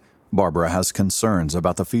confidence. Barbara has concerns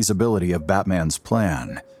about the feasibility of Batman's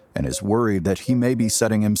plan and is worried that he may be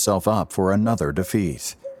setting himself up for another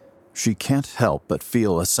defeat. She can't help but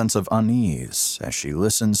feel a sense of unease as she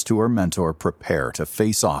listens to her mentor prepare to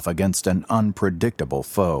face off against an unpredictable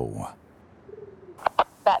foe.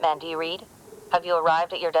 Batman, do you read? Have you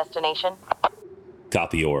arrived at your destination?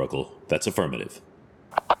 Copy, Oracle. That's affirmative.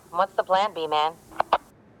 What's the plan, B-Man?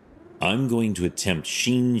 I'm going to attempt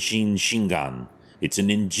Shingan. It's a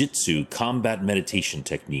ninjutsu combat meditation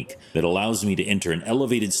technique that allows me to enter an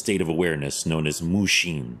elevated state of awareness known as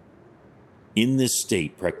Mushin. In this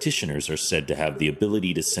state, practitioners are said to have the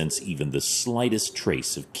ability to sense even the slightest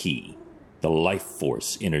trace of ki, the life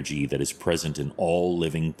force energy that is present in all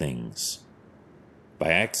living things. By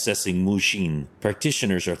accessing Mushin,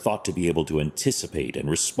 practitioners are thought to be able to anticipate and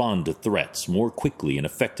respond to threats more quickly and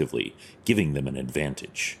effectively, giving them an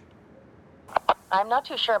advantage. I'm not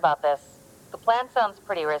too sure about this. The plan sounds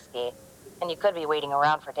pretty risky, and you could be waiting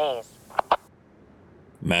around for days.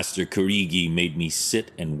 Master Kurigi made me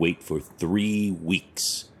sit and wait for 3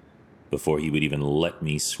 weeks before he would even let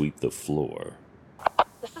me sweep the floor.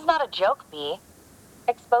 This is not a joke, B.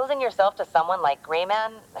 Exposing yourself to someone like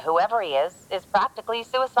Greyman, whoever he is practically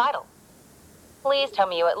suicidal. Please tell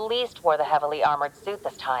me you at least wore the heavily armored suit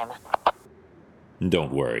this time.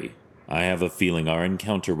 Don't worry. I have a feeling our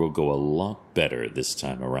encounter will go a lot better this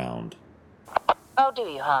time around. Oh, do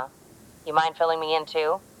you, huh? You mind filling me in,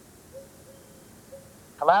 too?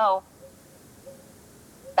 Hello?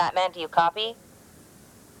 Batman, do you copy?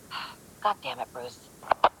 God damn it, Bruce.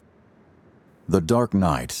 The Dark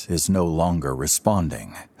Knight is no longer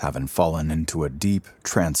responding, having fallen into a deep,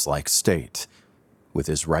 trance-like state. With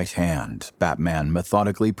his right hand, Batman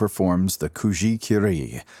methodically performs the Kuji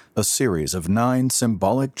Kiri, a series of 9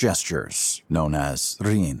 symbolic gestures known as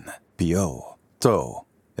Rin, Pyo, To,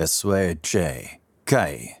 Esue Je,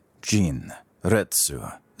 Kai, Jin,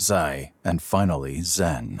 Retsu, Zai, and finally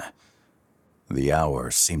Zen. The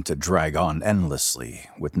hours seem to drag on endlessly,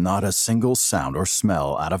 with not a single sound or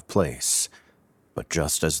smell out of place. But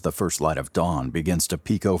just as the first light of dawn begins to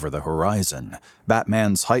peek over the horizon,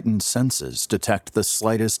 Batman's heightened senses detect the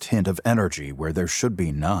slightest hint of energy where there should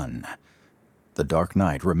be none. The Dark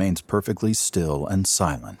Knight remains perfectly still and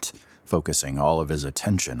silent, focusing all of his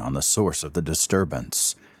attention on the source of the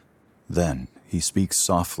disturbance. Then he speaks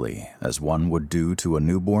softly, as one would do to a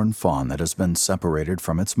newborn fawn that has been separated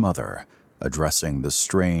from its mother, addressing the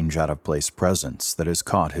strange, out-of-place presence that has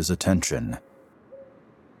caught his attention.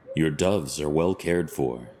 Your doves are well cared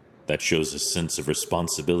for. That shows a sense of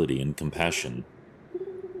responsibility and compassion.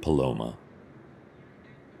 Paloma.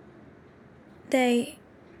 They're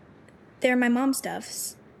my mom's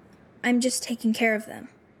doves. I'm just taking care of them.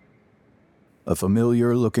 A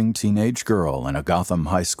familiar-looking teenage girl in a Gotham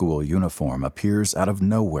high school uniform appears out of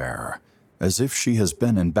nowhere, as if she has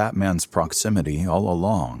been in Batman's proximity all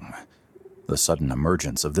along. The sudden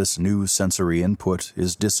emergence of this new sensory input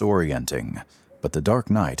is disorienting, but the Dark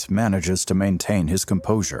Knight manages to maintain his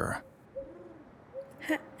composure.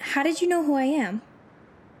 How did you know who I am?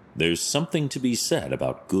 There's something to be said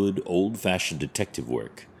about good, old-fashioned detective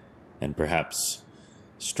work, and perhaps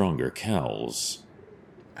stronger cowls.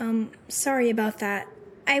 Sorry about that.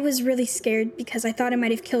 I was really scared because I thought I might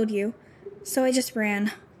have killed you, so I just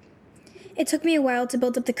ran. It took me a while to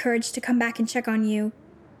build up the courage to come back and check on you,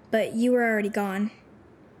 but you were already gone.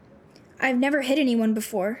 I've never hit anyone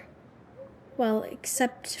before. Well,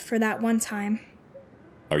 except for that one time.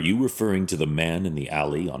 Are you referring to the man in the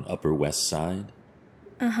alley on Upper West Side?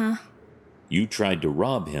 Uh-huh. You tried to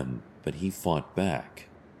rob him, but he fought back.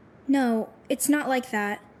 No, it's not like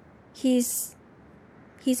that. He's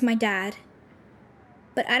my dad.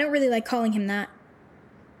 But I don't really like calling him that.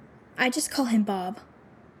 I just call him Bob.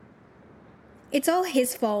 It's all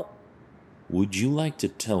his fault. Would you like to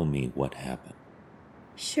tell me what happened?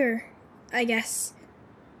 Sure, I guess.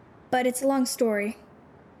 But it's a long story.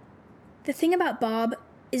 The thing about Bob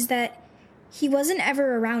is that he wasn't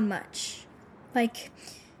ever around much. Like,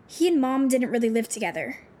 he and Mom didn't really live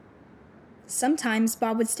together. Sometimes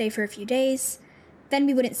Bob would stay for a few days, then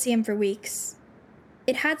we wouldn't see him for weeks.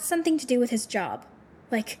 It had something to do with his job.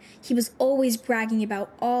 Like, he was always bragging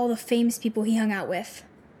about all the famous people he hung out with.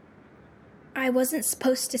 I wasn't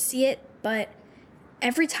supposed to see it, but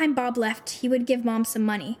every time Bob left, he would give Mom some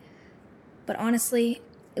money. But honestly,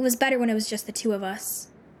 it was better when it was just the two of us.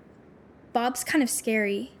 Bob's kind of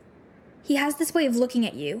scary. He has this way of looking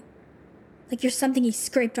at you, like you're something he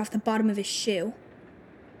scraped off the bottom of his shoe.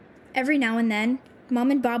 Every now and then,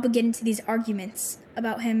 Mom and Bob would get into these arguments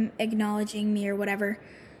about him acknowledging me or whatever.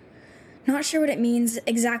 Not sure what it means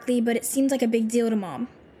exactly, but it seemed like a big deal to Mom.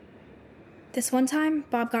 This one time,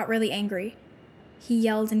 Bob got really angry. He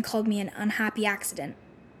yelled and called me an unhappy accident.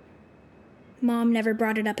 Mom never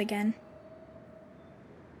brought it up again.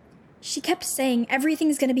 She kept saying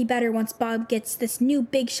everything's gonna be better once Bob gets this new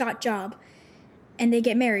big shot job, and they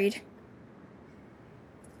get married.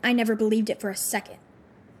 I never believed it for a second.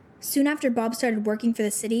 Soon after Bob started working for the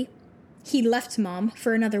city, he left Mom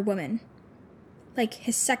for another woman. Like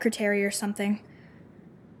his secretary or something.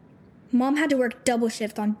 Mom had to work double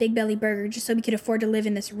shift on Big Belly Burger just so we could afford to live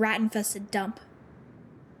in this rat-infested dump.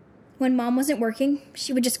 When Mom wasn't working,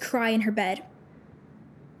 she would just cry in her bed.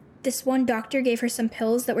 This one doctor gave her some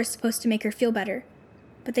pills that were supposed to make her feel better,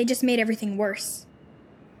 but they just made everything worse.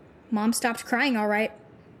 Mom stopped crying all right,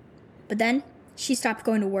 but then she stopped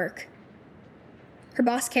going to work. Her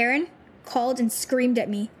boss, Karen, called and screamed at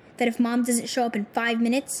me that if Mom doesn't show up in 5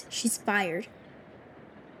 minutes, she's fired.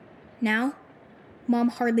 Now, Mom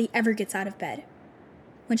hardly ever gets out of bed.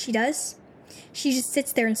 When she does, she just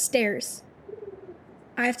sits there and stares.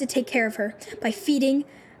 I have to take care of her by feeding,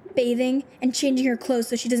 bathing, and changing her clothes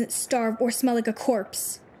so she doesn't starve or smell like a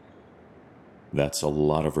corpse. That's a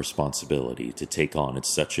lot of responsibility to take on at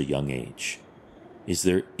such a young age. Is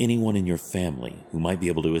there anyone in your family who might be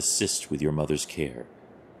able to assist with your mother's care?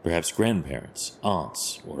 Perhaps grandparents,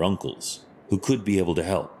 aunts, or uncles who could be able to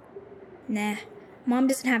help? Nah. Mom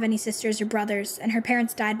doesn't have any sisters or brothers, and her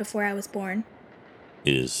parents died before I was born.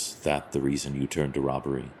 Is that the reason you turned to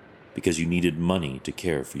robbery? Because you needed money to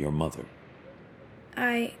care for your mother?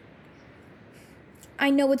 I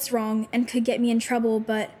know it's wrong and could get me in trouble,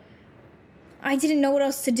 but I didn't know what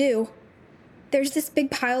else to do. There's this big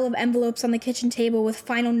pile of envelopes on the kitchen table with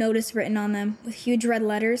final notice written on them with huge red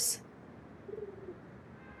letters.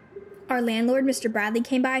 Our landlord, Mr. Bradley,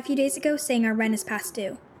 came by a few days ago saying our rent is past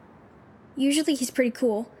due. Usually he's pretty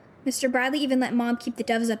cool. Mr. Bradley even let Mom keep the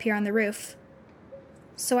doves up here on the roof.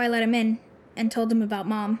 So I let him in and told him about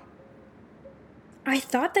Mom. I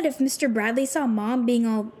thought that if Mr. Bradley saw Mom being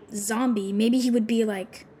all zombie, maybe he would be,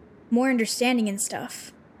 more understanding and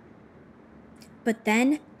stuff. But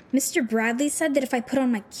then, Mr. Bradley said that if I put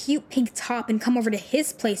on my cute pink top and come over to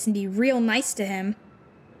his place and be real nice to him,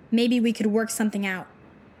 maybe we could work something out.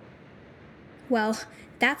 Well,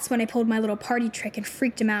 that's when I pulled my little party trick and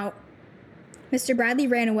freaked him out. Mr. Bradley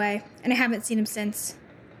ran away, and I haven't seen him since.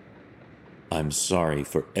 I'm sorry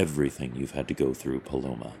for everything you've had to go through,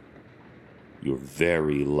 Paloma. You're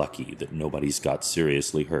very lucky that nobody's got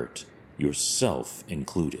seriously hurt, yourself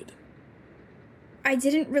included. I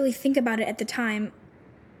didn't really think about it at the time.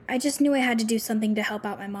 I just knew I had to do something to help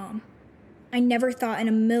out my mom. I never thought in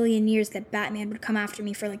a million years that Batman would come after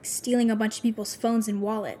me for, stealing a bunch of people's phones and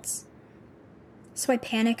wallets. So I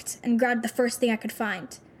panicked and grabbed the first thing I could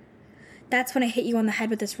find. That's when I hit you on the head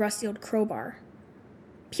with this rusty old crowbar.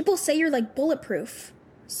 People say you're bulletproof,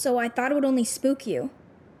 so I thought it would only spook you.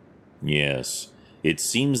 Yes, it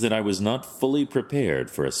seems that I was not fully prepared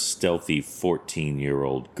for a stealthy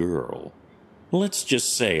 14-year-old girl. Let's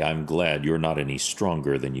just say I'm glad you're not any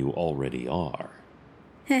stronger than you already are.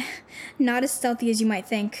 Not as stealthy as you might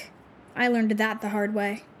think. I learned that the hard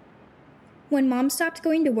way. When Mom stopped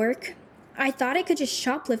going to work, I thought I could just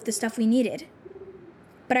shoplift the stuff we needed.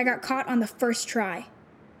 But I got caught on the first try.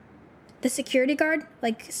 The security guard,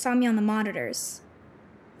 saw me on the monitors.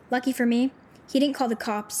 Lucky for me, he didn't call the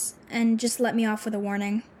cops and just let me off with a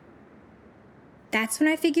warning. That's when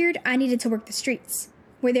I figured I needed to work the streets,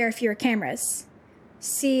 where there are fewer cameras.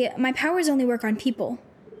 See, my powers only work on people,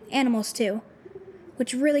 animals too,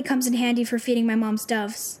 which really comes in handy for feeding my mom's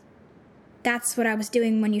doves. That's what I was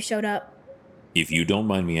doing when you showed up. If you don't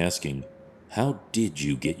mind me asking, how did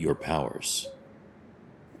you get your powers?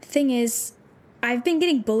 The thing is, I've been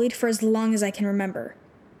getting bullied for as long as I can remember.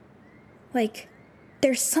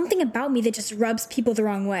 There's something about me that just rubs people the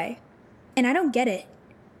wrong way, and I don't get it.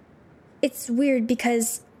 It's weird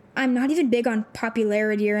because I'm not even big on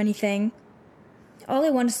popularity or anything. All I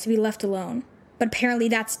want is to be left alone, but apparently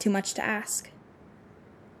that's too much to ask.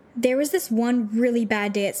 There was this one really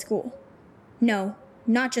bad day at school. No,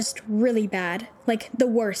 not just really bad, the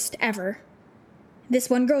worst ever. This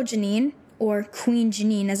one girl, Janine, or Queen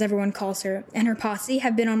Janine as everyone calls her, and her posse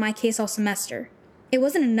have been on my case all semester. It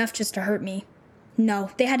wasn't enough just to hurt me.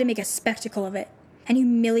 No, they had to make a spectacle of it, and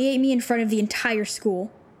humiliate me in front of the entire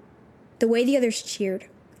school. The way the others cheered,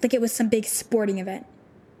 like it was some big sporting event.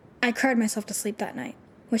 I cried myself to sleep that night,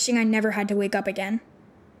 wishing I never had to wake up again.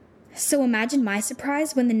 So imagine my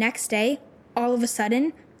surprise when the next day, all of a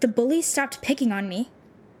sudden, the bullies stopped picking on me.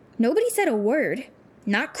 Nobody said a word.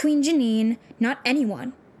 Not Queen Janine, not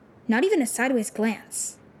anyone. Not even a sideways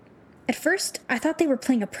glance. At first, I thought they were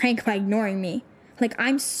playing a prank by ignoring me.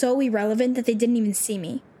 I'm so irrelevant that they didn't even see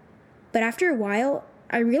me. But after a while,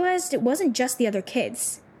 I realized it wasn't just the other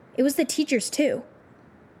kids. It was the teachers, too.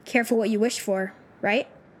 Careful what you wish for, right?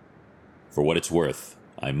 For what it's worth,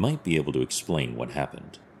 I might be able to explain what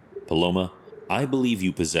happened. Paloma, I believe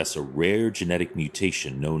you possess a rare genetic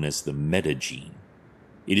mutation known as the metagene.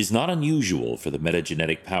 It is not unusual for the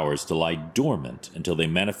metagenetic powers to lie dormant until they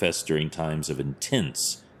manifest during times of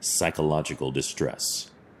intense psychological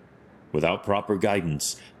distress. Without proper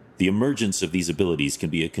guidance, the emergence of these abilities can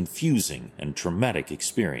be a confusing and traumatic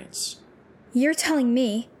experience. You're telling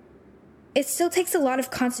me it still takes a lot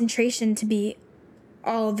of concentration to be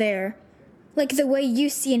all there, like the way you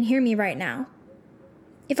see and hear me right now.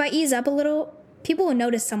 If I ease up a little, people will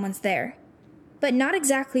notice someone's there, but not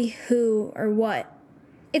exactly who or what.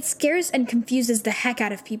 It scares and confuses the heck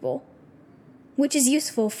out of people, which is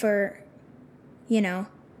useful for,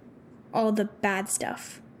 all the bad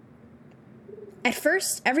stuff. At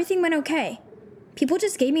first, everything went okay. People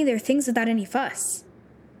just gave me their things without any fuss.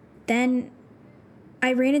 Then,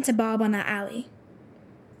 I ran into Bob on that alley.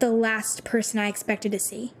 The last person I expected to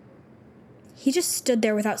see. He just stood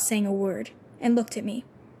there without saying a word and looked at me,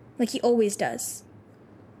 like he always does.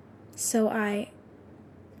 So I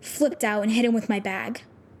flipped out and hit him with my bag.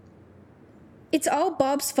 It's all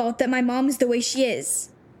Bob's fault that my mom is the way she is.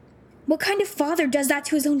 What kind of father does that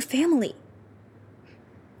to his own family?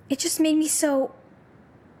 It just made me so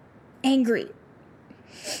angry.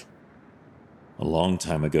 A long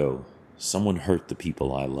time ago, someone hurt the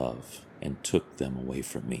people I love and took them away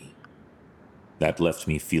from me. That left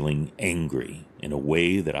me feeling angry in a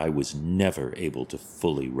way that I was never able to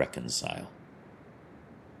fully reconcile.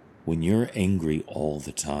 When you're angry all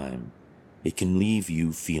the time, it can leave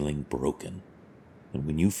you feeling broken. And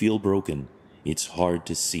when you feel broken, it's hard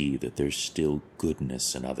to see that there's still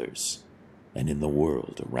goodness in others and in the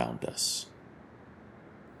world around us.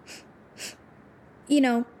 You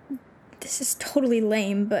know, this is totally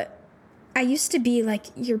lame, but I used to be like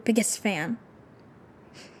your biggest fan.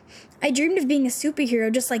 I dreamed of being a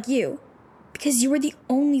superhero just like you, because you were the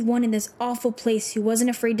only one in this awful place who wasn't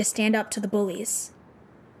afraid to stand up to the bullies.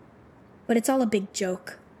 But it's all a big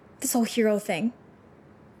joke, this whole hero thing.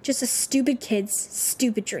 Just a stupid kid's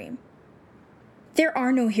stupid dream. There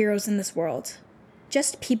are no heroes in this world,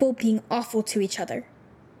 just people being awful to each other.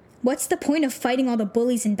 What's the point of fighting all the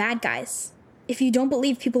bullies and bad guys if you don't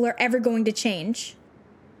believe people are ever going to change?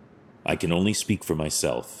 I can only speak for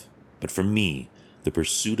myself, but for me, the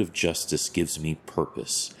pursuit of justice gives me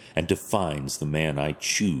purpose and defines the man I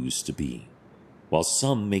choose to be. While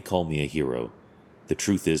some may call me a hero, the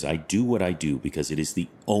truth is I do what I do because it is the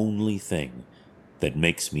only thing that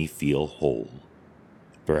makes me feel whole.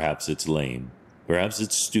 Perhaps it's lame, perhaps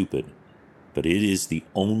it's stupid, but it is the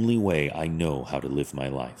only way I know how to live my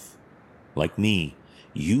life. Like me,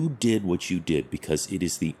 you did what you did because it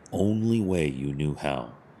is the only way you knew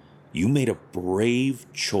how. You made a brave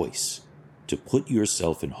choice to put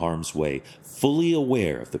yourself in harm's way, fully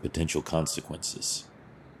aware of the potential consequences.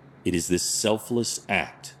 It is this selfless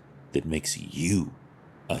act that makes you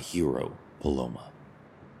a hero, Paloma.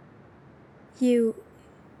 You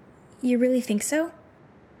really think so?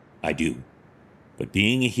 I do. But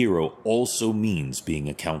being a hero also means being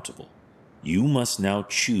accountable. You must now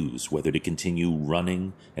choose whether to continue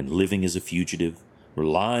running and living as a fugitive,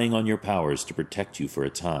 relying on your powers to protect you for a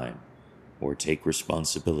time, or take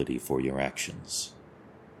responsibility for your actions.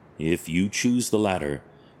 If you choose the latter,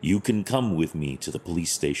 you can come with me to the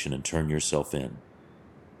police station and turn yourself in.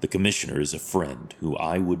 The commissioner is a friend who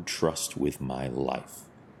I would trust with my life.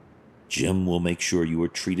 Jim will make sure you are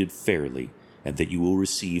treated fairly and that you will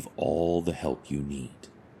receive all the help you need.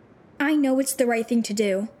 I know it's the right thing to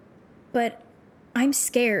do, but I'm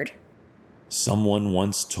scared. Someone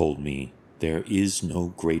once told me there is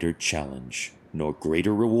no greater challenge nor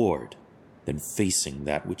greater reward than facing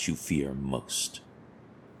that which you fear most.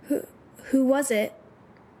 Who was it?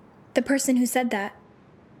 The person who said that?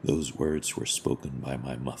 Those words were spoken by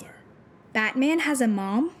my mother. Batman has a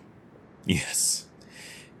mom? Yes.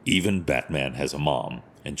 Even Batman has a mom,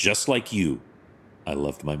 and just like you, I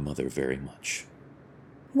loved my mother very much.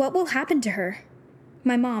 What will happen to her?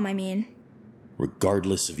 My mom, I mean.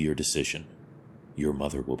 Regardless of your decision, your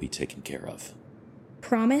mother will be taken care of.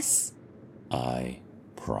 Promise? I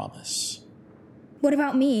promise. What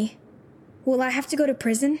about me? Will I have to go to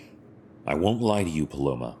prison? I won't lie to you,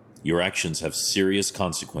 Paloma. Your actions have serious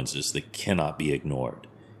consequences that cannot be ignored.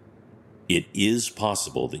 It is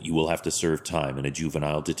possible that you will have to serve time in a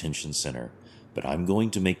juvenile detention center, but I'm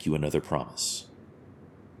going to make you another promise.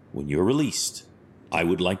 When you're released, I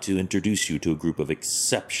would like to introduce you to a group of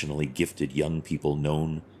exceptionally gifted young people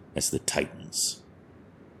known as the Titans.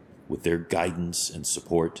 With their guidance and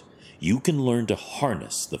support, you can learn to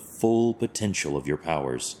harness the full potential of your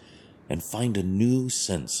powers and find a new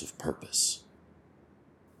sense of purpose.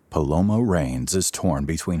 Paloma Reigns is torn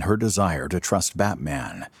between her desire to trust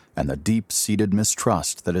Batman and the deep-seated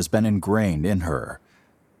mistrust that has been ingrained in her.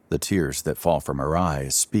 The tears that fall from her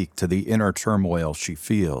eyes speak to the inner turmoil she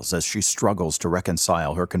feels as she struggles to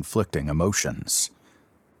reconcile her conflicting emotions.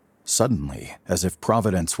 Suddenly, as if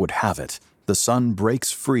Providence would have it, the sun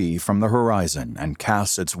breaks free from the horizon and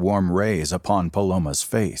casts its warm rays upon Paloma's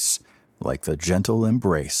face, like the gentle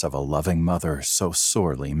embrace of a loving mother so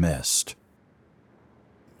sorely missed.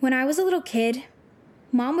 When I was a little kid,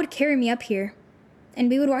 Mom would carry me up here, and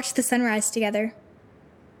we would watch the sunrise together.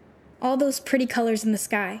 All those pretty colors in the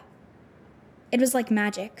sky. It was like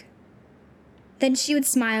magic. Then she would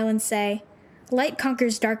smile and say, "Light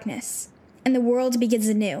conquers darkness, and the world begins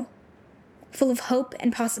anew, full of hope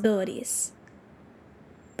and possibilities."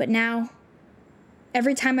 But now,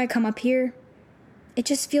 every time I come up here, it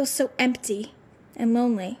just feels so empty and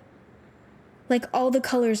lonely, like all the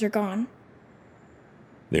colors are gone.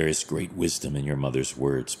 There is great wisdom in your mother's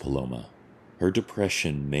words, Paloma. Her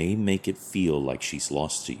depression may make it feel like she's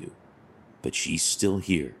lost to you. But she's still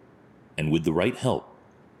here, and with the right help,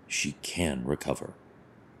 she can recover.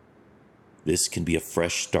 This can be a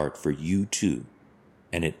fresh start for you too,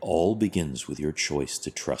 and it all begins with your choice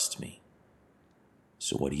to trust me.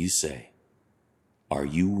 So what do you say? Are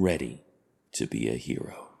you ready to be a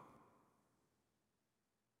hero?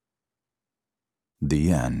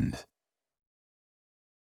 The end.